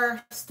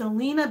other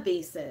Stellina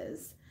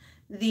bases,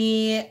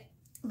 the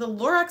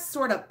lurex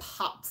sort of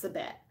pops a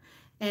bit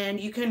and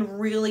you can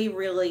really,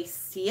 really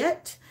see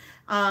it.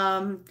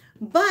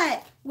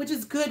 But which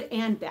is good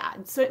and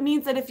bad. So it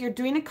means that if you're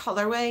doing a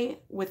colorway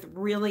with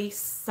really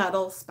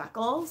subtle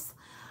speckles,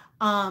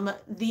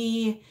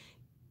 the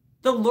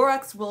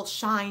lurex will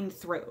shine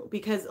through,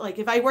 because like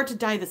if I were to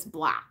dye this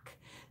black,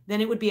 then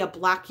it would be a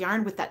black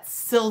yarn with that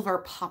silver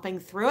popping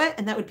through it,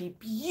 and that would be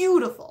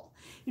beautiful.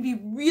 It'd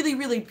be really,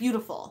 really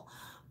beautiful.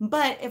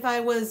 But if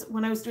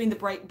when I was doing the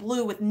bright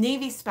blue with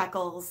navy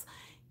speckles,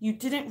 you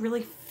didn't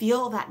really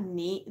feel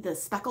the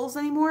speckles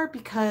anymore,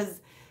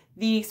 because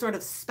the sort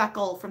of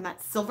speckle from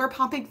that silver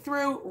popping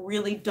through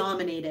really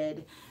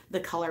dominated the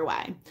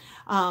colorway.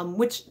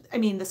 Which, I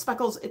mean, the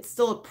speckles, it's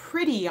still a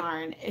pretty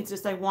yarn. It's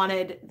just I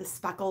wanted the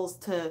speckles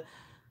to,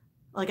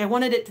 like, I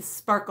wanted it to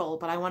sparkle,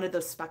 but I wanted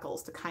those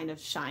speckles to kind of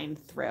shine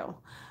through.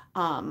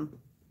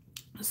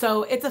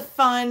 So it's a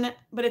fun,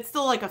 but it's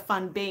still like a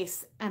fun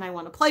base, and I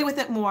want to play with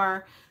it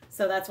more.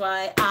 So that's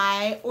why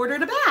I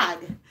ordered a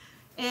bag.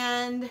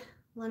 And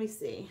let me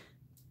see.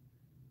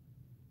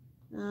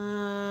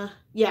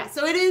 Yeah,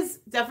 so it is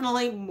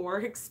definitely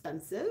more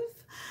expensive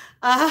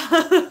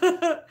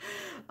than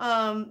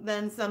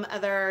some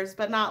others,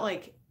 but not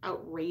like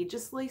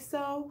outrageously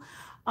so.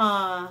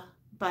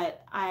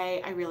 But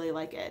I really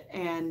like it.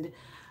 And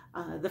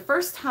the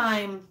first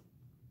time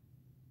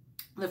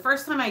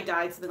I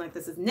dyed something like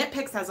this is Knit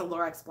Picks has a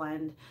Lorex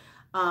blend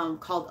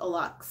called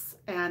Alux,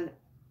 and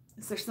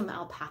is there some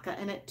alpaca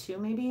in it too,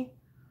 maybe?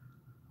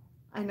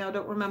 I know,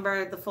 don't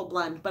remember the full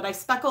blend, but I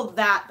speckled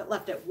that but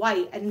left it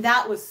white, and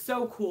that was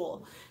so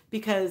cool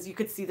because you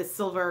could see the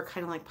silver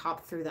kind of like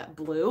pop through that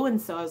blue,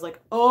 and so I was like,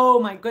 oh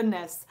my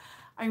goodness,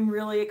 I'm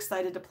really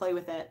excited to play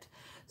with it.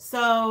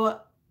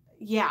 So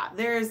yeah,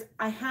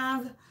 I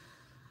have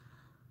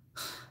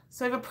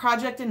a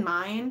project in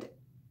mind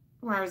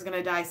where I was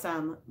gonna dye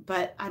some,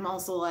 but I'm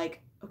also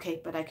like,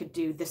 okay, but I could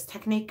do this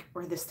technique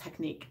or this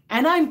technique,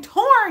 and I'm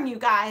torn, you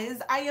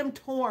guys. I am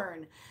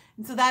torn,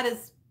 and so that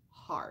is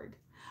hard.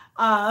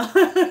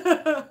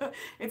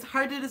 It's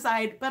hard to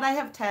decide, but I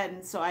have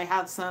 10, so I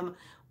have some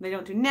I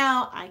don't do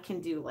now, I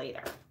can do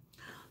later.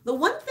 The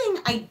one thing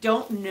I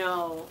don't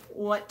know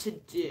what to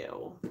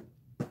do,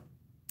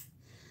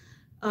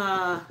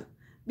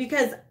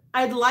 because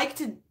I'd like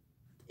to,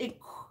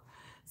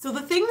 so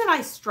the thing that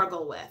I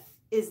struggle with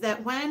is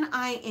that when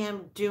I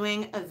am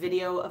doing a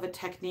video of a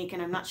technique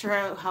and I'm not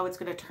sure how it's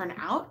going to turn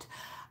out,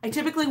 I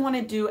typically want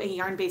to do a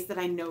yarn base that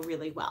I know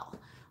really well,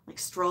 like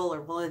Stroll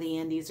or Wool of the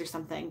Andes or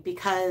something,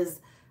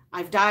 because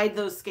I've dyed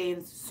those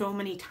skeins so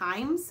many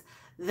times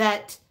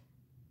that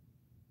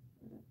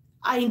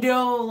I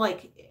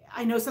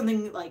know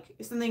something, like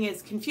if something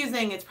is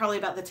confusing, it's probably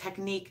about the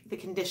technique, the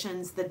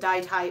conditions, the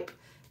dye type,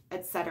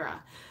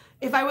 etc.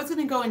 If I was going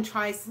to go and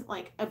try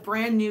like a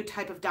brand new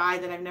type of dye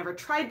that I've never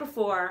tried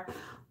before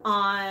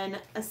on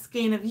a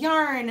skein of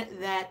yarn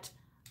that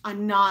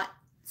I'm not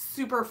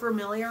super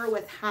familiar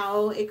with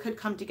how it could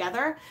come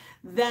together,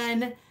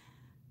 then,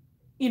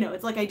 you know,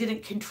 it's like I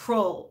didn't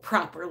control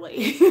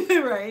properly,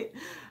 right?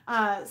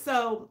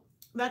 So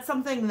that's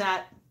something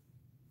that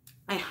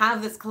I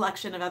have this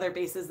collection of other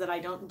bases that I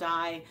don't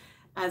dye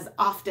as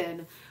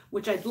often,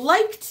 which I'd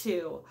like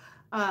to.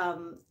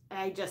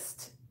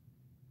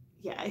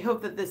 Yeah, I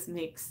hope that this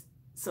makes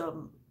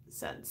some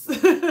sense.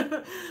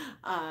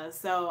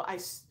 So I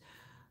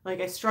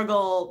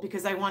struggle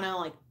because I want to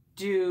like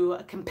do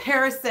a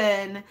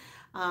comparison,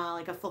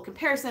 like a full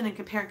comparison, and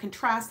compare and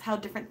contrast how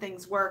different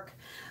things work.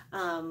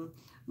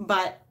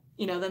 But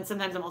you know, then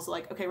sometimes I'm also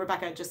like, okay,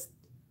 Rebecca, just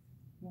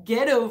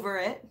get over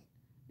it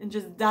and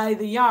just dye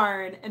the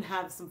yarn and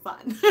have some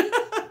fun.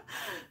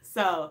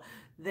 So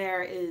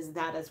there is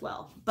that as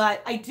well.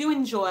 But I do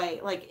enjoy,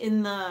 like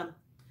in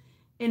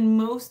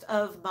most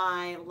of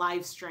my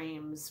live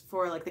streams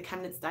for like the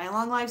ChemKnits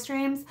Dye-Along live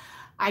streams,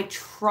 I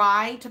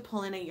try to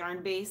pull in a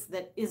yarn base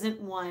that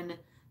isn't one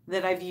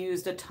that I've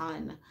used a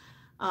ton.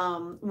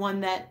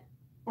 One that,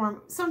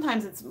 or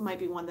sometimes it might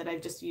be one that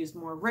I've just used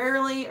more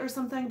rarely or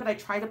something, but I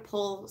try to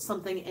pull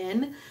something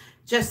in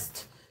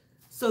just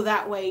so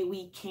that way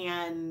we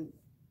can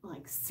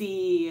like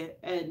see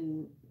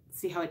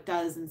how it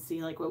does and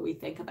see like what we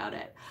think about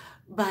it.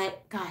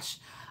 But gosh,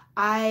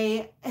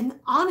 and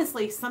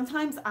honestly,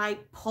 sometimes I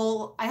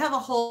have a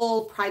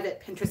whole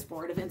private Pinterest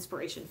board of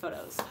inspiration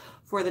photos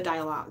for the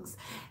dye-alongs.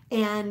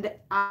 And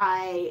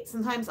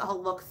sometimes I'll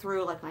look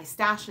through like my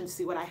stash and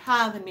see what I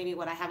have and maybe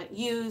what I haven't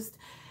used.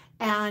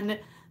 And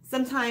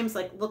sometimes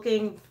like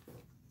looking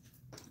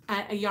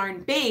at a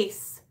yarn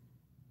base,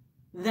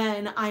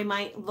 then I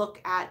might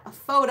look at a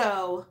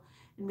photo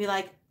and be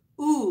like,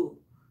 ooh,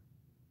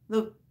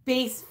 the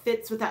base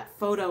fits with that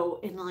photo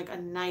in like a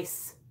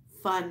nice,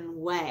 fun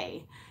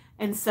way.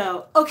 And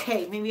so,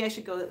 okay, maybe I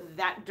should go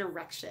that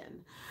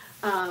direction.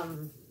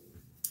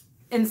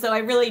 And so I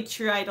really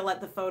try to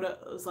let the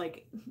photos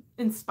like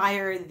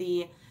inspire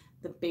the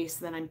base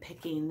that I'm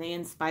picking. They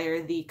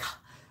inspire the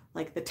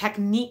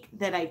technique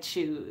that I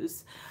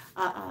choose.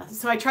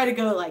 So I try to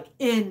go like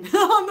in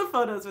on the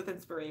photos with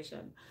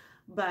inspiration.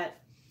 But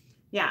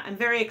yeah, I'm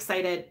very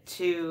excited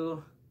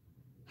to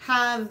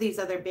have these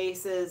other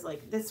bases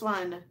like this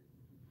one.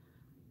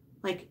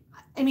 Like,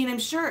 I mean, I'm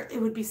sure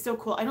it would be so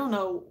cool. I don't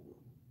know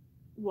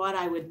what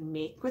I would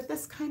make with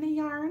this kind of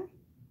yarn.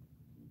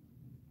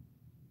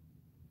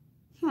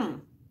 I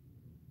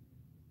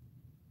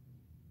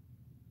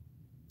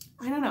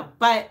don't know,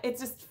 but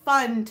it's just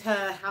fun to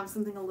have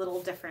something a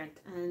little different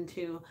and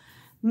to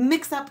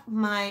mix up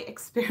my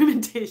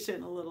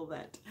experimentation a little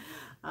bit.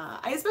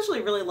 I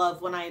especially really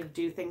love when I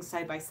do things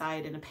side by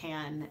side in a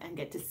pan and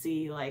get to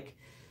see like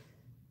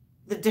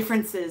the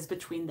differences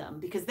between them,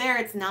 because there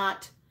it's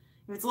not,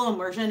 if it's a little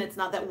immersion, it's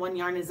not that one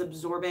yarn is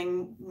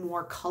absorbing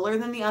more color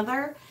than the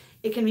other.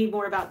 It can be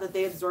more about that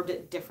they absorbed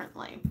it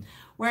differently.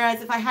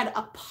 Whereas if I had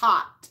a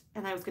pot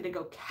and I was going to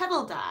go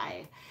kettle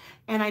dye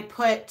and I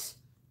put,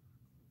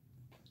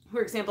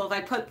 for example, if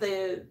I put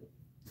the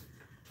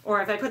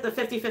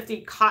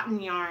 50-50 cotton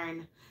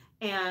yarn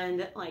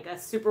and like a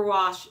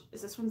superwash,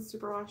 is this one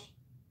superwash?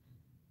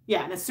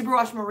 Yeah, and a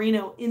superwash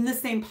merino in the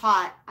same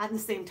pot at the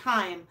same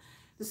time,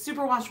 the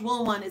superwash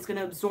wool one is going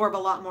to absorb a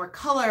lot more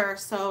color.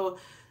 So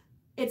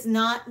it's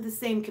not the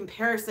same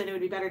comparison. It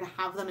would be better to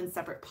have them in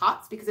separate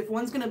pots, because if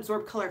one's going to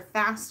absorb color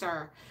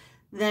faster,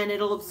 then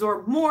it'll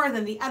absorb more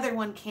than the other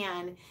one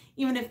can,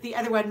 even if the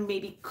other one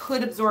maybe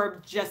could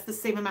absorb just the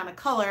same amount of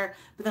color,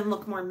 but then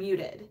look more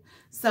muted.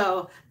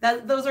 So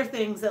those are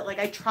things that like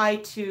I try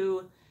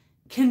to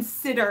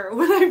consider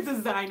when I'm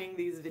designing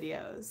these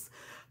videos.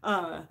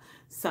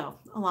 So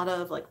a lot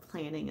of like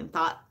planning and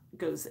thought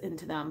goes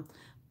into them,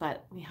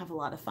 but we have a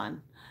lot of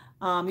fun.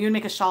 You would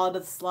make a shawl out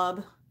of the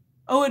slub.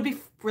 Oh, it'd be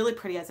really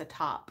pretty as a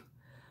top.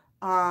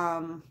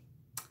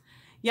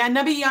 Yeah,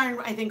 nubby yarn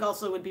I think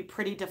also would be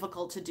pretty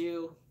difficult to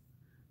do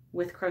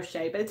with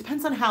crochet, but it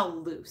depends on how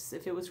loose.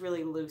 If it was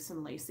really loose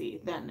and lacy,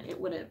 then it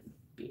wouldn't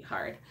be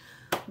hard.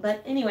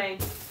 But anyway,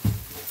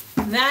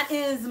 that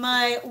is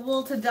my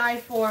wool to die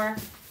for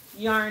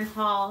yarn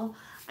haul.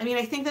 I mean,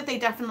 I think that they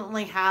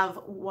definitely have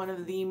one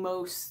of the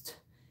most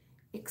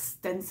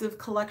extensive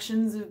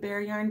collections of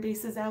bare yarn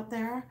bases out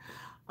there.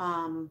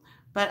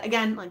 But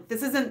again, like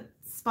this isn't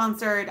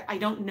sponsored. I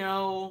don't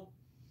know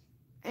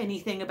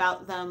anything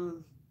about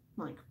them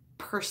like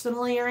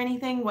personally or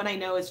anything. What I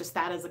know is just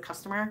that as a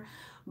customer.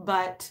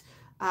 But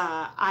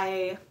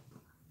I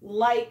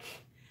like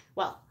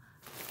that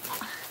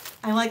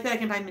I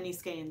can buy mini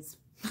skeins.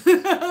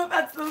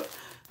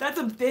 That's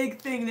a big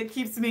thing that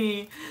keeps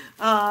me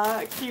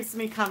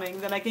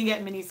coming, that I can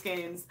get mini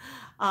skeins.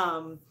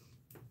 But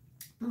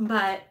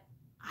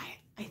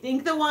I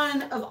think the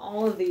one of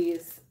all of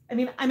these, I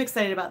mean, I'm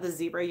excited about the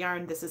zebra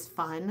yarn. This is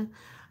fun.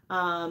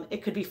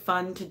 It could be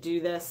fun to do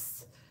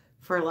this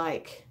for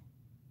like,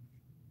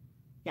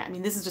 yeah, I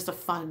mean, this is just a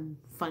fun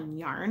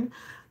yarn.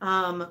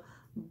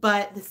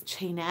 But this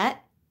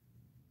chainette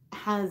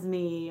has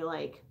me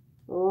like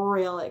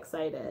real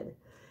excited.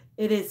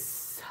 It is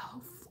so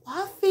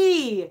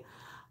fluffy.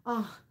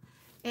 Oh,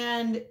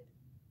 I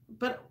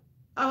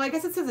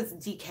guess it says it's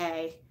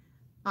DK.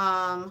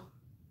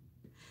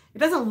 It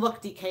doesn't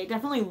look DK. It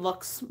definitely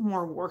looks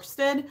more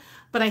worsted,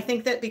 but I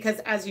think that because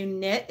as you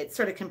knit, it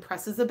sort of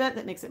compresses a bit,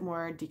 that makes it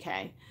more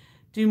DK.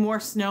 Do more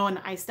snow and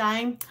ice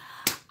dyeing.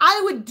 I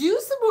would do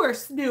some more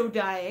snow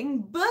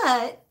dyeing,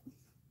 but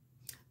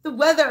the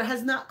weather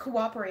has not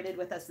cooperated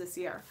with us this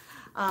year.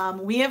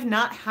 We have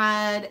not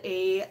had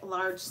a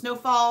large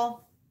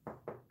snowfall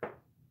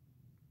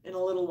in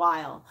a little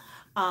while.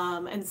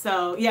 And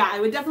so, yeah, I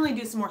would definitely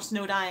do some more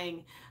snow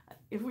dyeing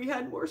if we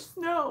had more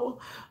snow,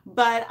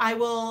 but I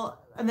will,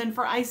 and then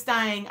for ice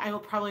dyeing, I will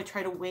probably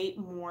try to wait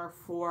more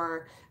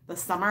for the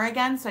summer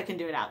again so I can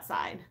do it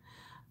outside.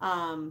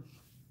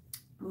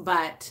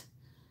 But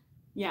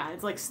yeah,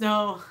 it's like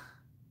snow.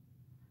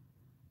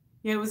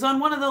 Yeah, it was on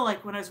one of the,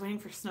 like when I was waiting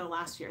for snow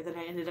last year that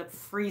I ended up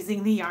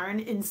freezing the yarn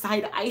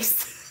inside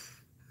ice.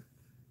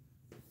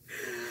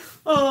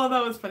 Oh,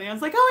 that was funny. I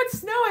was like, oh, it's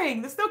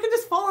snowing. The snow can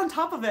just fall on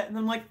top of it. And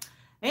I'm like,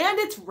 and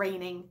it's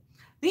raining.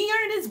 The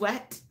yarn is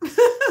wet.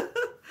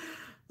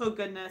 Oh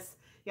goodness.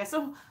 Yeah,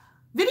 so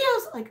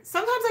videos, like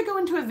sometimes I go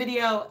into a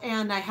video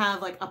and I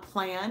have like a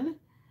plan.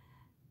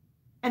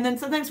 And then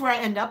sometimes where I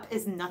end up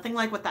is nothing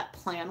like what that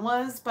plan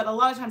was. But a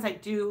lot of times I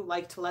do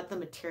like to let the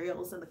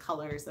materials and the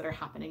colors that are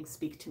happening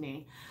speak to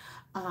me.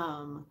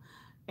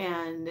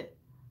 And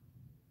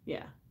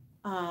yeah.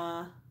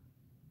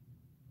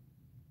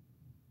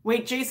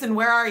 Wait, Jason,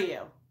 where are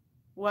you?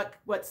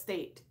 What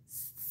state?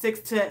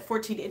 6 to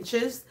 14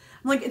 inches?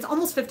 I'm like, it's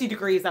almost 50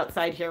 degrees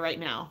outside here right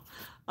now.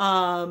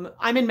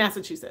 I'm in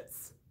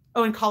Massachusetts.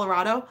 Oh, in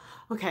Colorado?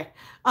 Okay.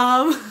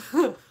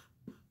 I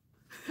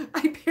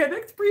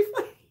panicked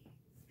briefly.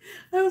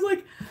 I was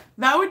like,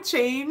 that would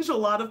change a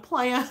lot of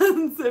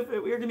plans if we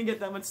were going to get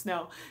that much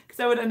snow, because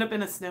I would end up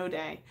in a snow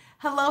day.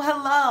 Hello,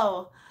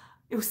 hello.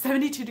 It was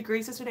 72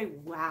 degrees yesterday.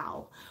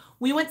 Wow.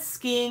 We went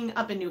skiing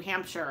up in New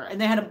Hampshire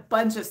and they had a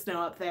bunch of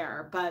snow up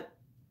there, but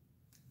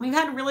we've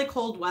had really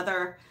cold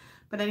weather.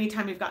 But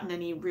anytime we've gotten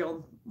any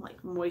real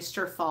like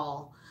moisture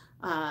fall,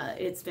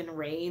 it's been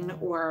rain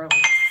or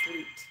like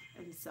sleet.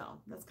 And so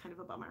that's kind of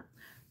a bummer.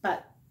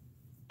 But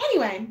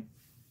anyway,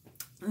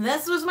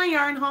 this was my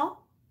yarn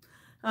haul.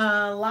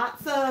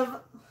 Lots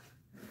of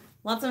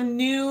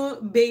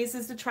new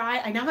bases to try.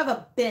 I now have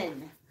a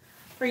bin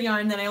for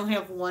yarn that I only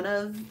have one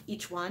of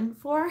each one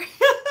for.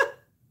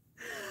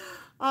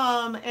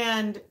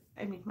 And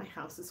I mean, my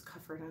house is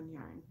covered on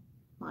yarn.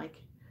 Like,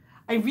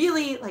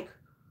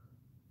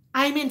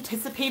 I'm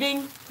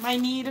anticipating my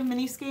need of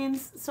mini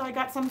skeins, so I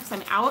got some because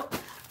I'm out.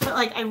 But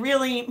like, what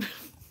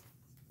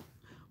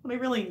I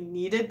really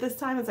needed this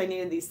time is I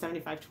needed these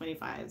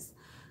 75/25s.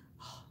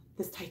 Oh,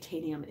 this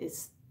titanium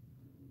is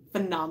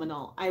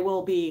phenomenal. I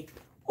will be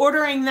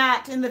ordering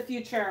that in the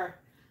future.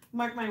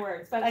 Mark my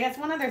words. But I guess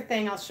one other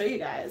thing I'll show you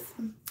guys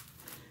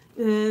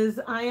is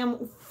I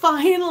am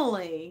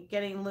finally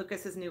getting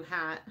Lucas's new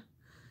hat.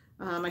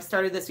 I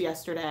started this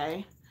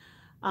yesterday.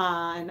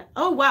 And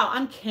oh wow,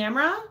 on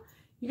camera,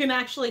 you can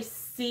actually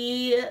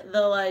see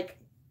the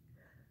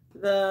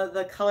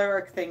color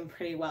work thing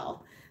pretty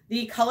well.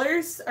 The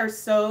colors are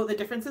the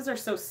differences are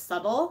so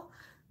subtle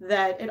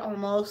that it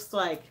almost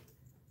like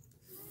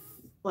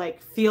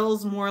like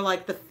feels more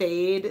like the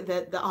fade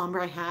that the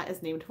ombre hat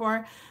is named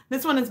for.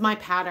 This one is my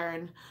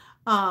pattern.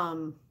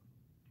 And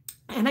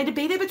I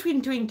debated between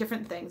doing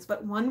different things,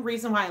 but one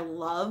reason why I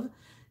love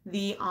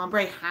the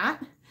ombre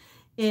hat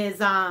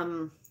is, I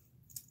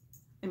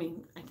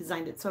mean, I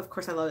designed it, so of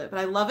course I love it, but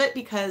I love it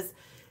because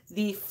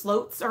the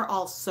floats are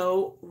all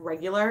so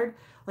regular.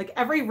 Like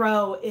every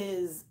row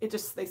is,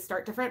 they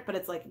start different, but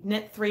it's like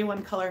knit 3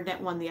 one color,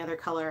 knit 1 the other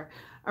color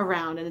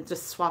around, and it's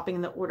just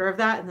swapping the order of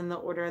that and then the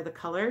order of the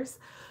colors.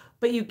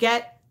 But you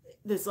get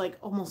this like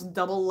almost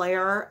double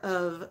layer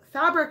of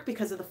fabric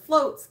because of the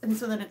floats, and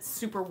so then it's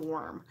super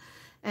warm.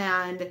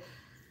 And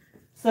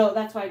so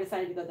that's why I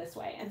decided to go this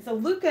way. And so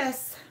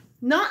Lucas,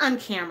 not on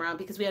camera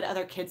because we had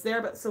other kids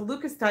there, but so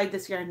Lucas dyed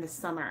this yarn this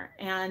summer,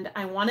 and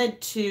I wanted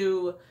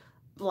to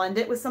blend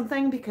it with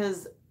something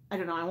because I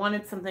don't know, I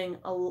wanted something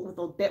with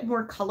a bit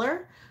more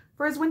color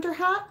for his winter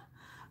hat.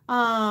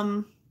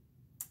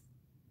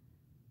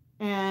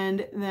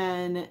 And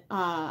then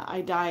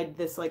I dyed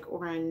this like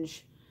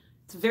orange.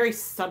 It's a very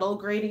subtle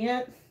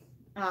gradient.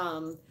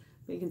 But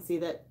you can see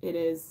that it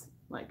is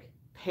like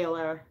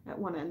paler at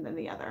one end than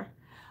the other.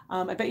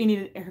 I bet you need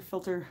an air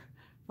filter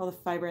for all the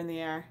fiber in the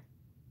air.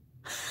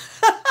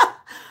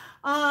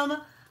 I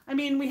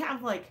mean, we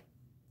have like,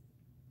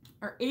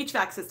 our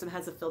HVAC system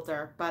has a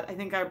filter, but I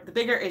think the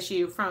bigger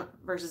issue front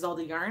versus all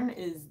the yarn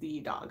is the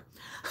dog.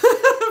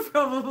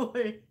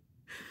 Probably.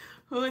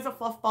 Who is a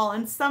fluff ball,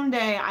 and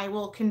someday I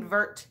will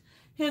convert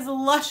his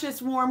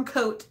luscious warm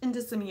coat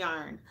into some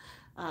yarn.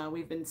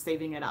 We've been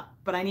saving it up,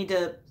 but I need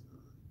to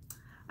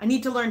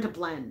learn to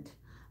blend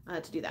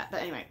to do that.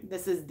 But anyway,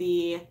 this is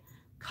the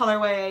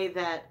colorway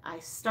that I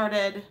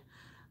started,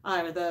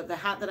 the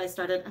hat that I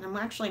started, and I'm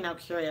actually now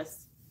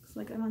curious. It's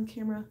like I'm on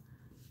camera.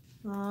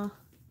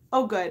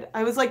 Oh, good.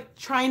 I was like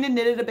trying to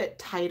knit it a bit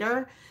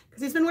tighter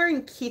because he's been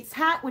wearing Keith's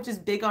hat, which is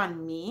big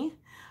on me.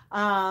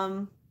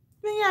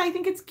 But yeah, I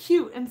think it's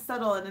cute and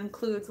subtle and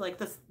includes like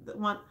this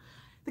one.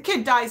 The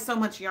kid dyes so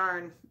much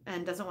yarn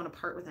and doesn't want to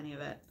part with any of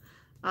it.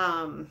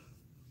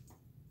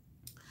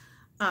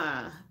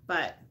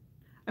 But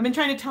I've been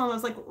trying to tell him, I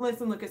was like,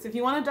 listen, Lucas, if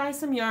you want to dye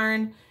some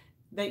yarn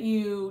that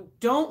you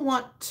don't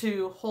want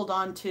to hold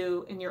on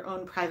to in your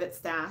own private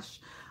stash,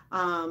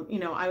 you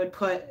know, I would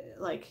put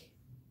like,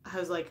 I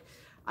was like,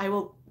 I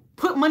will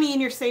put money in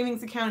your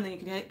savings account and then you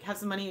can have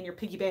some money in your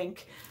piggy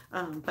bank.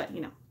 But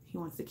you know, he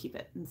wants to keep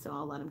it, and so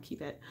I'll let him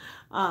keep it.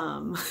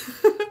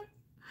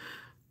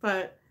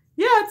 But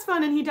yeah, it's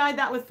fun. And he dyed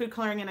that with food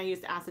coloring, and I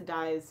used acid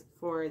dyes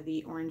for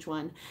the orange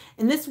one.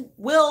 And this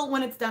will,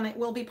 when it's done, it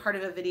will be part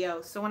of a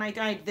video. So when I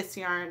dyed this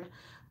yarn,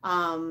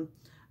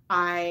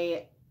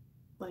 I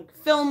like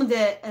filmed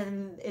it,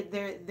 and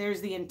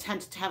there's the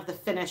intent to have the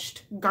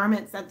finished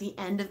garments at the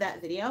end of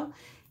that video.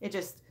 It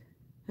just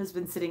has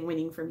been sitting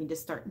waiting for me to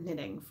start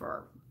knitting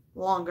for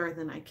longer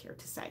than I care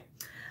to say.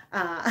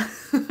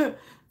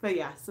 But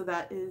yeah, so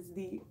that is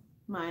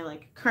my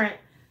like current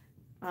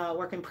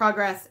work in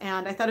progress,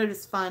 and I thought it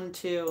was fun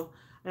to, you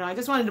know, I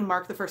just wanted to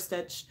mark the first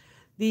stitch.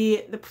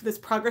 This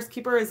progress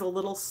keeper is a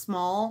little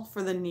small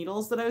for the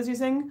needles that I was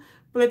using,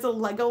 but it's a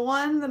Lego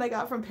one that I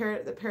got from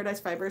that Paradise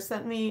Fibers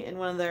sent me in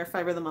one of their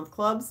Fiber of the Month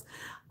clubs.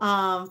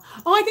 Oh,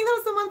 I think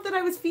that was the month that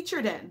I was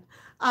featured in,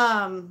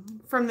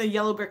 from the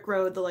Yellow Brick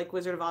Road, the like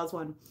Wizard of Oz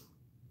one.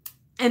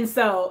 And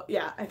so,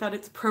 yeah, I thought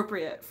it's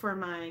appropriate for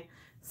my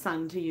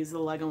son to use the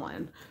Lego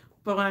one.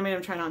 But when I made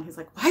him try it on, he's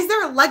like, why is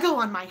there a Lego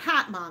on my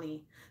hat,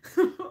 Mommy?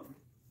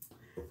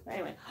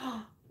 Anyway,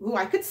 ooh,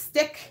 I could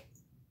stick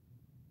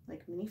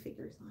like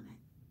minifigures on it.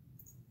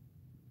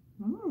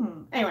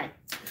 Anyway,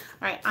 all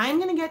right, I'm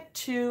going to get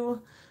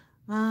to,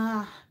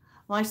 well,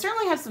 I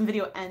certainly have some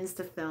video ends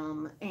to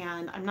film,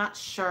 and I'm not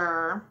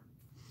sure.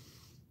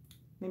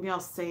 Maybe I'll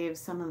save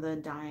some of the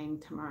dyeing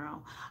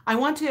tomorrow.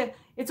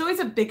 It's always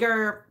a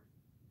bigger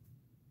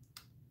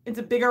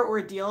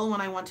ordeal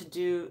when I want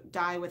to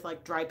dye with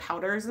like dry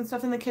powders and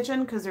stuff in the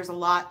kitchen, because there's a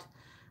lot.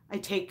 I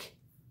take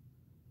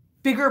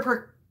big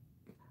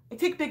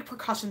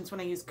precautions when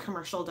I use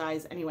commercial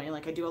dyes anyway.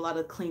 Like I do a lot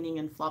of cleaning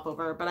and flop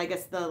over, but I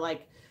guess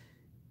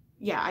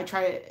I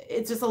try it.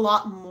 It's just a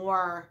lot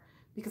more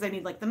because I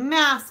need like the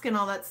mask and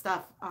all that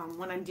stuff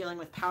when I'm dealing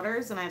with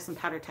powders, and I have some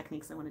powder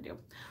techniques I want to do.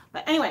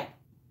 But anyway,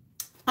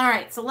 all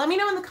right, so let me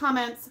know in the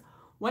comments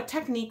what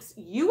techniques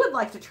you would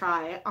like to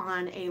try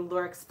on a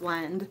Lurex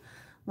blend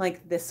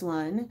like this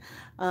one,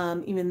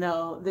 even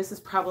though this is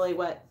probably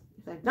what,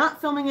 if I'm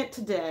not filming it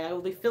today, I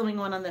will be filming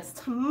one on this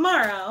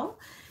tomorrow.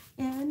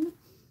 And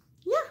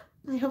yeah,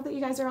 I hope that you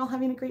guys are all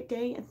having a great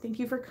day, and thank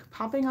you for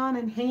popping on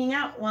and hanging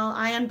out while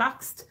I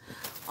unboxed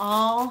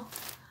all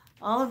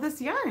of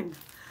this yarn.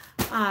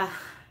 Now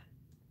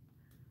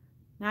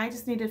I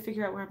just need to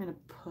figure out where I'm going to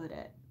put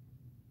it.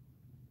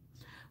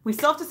 We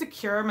still have to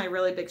secure my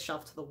really big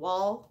shelf to the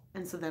wall,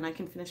 and so then I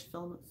can finish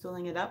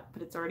filling it up,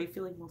 but it's already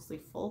feeling mostly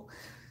full.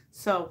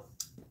 So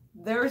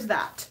there's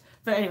that.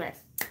 But anyway,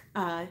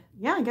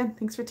 yeah, again,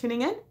 thanks for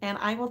tuning in, and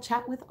I will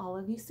chat with all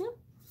of you soon.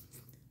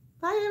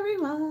 Bye,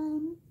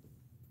 everyone.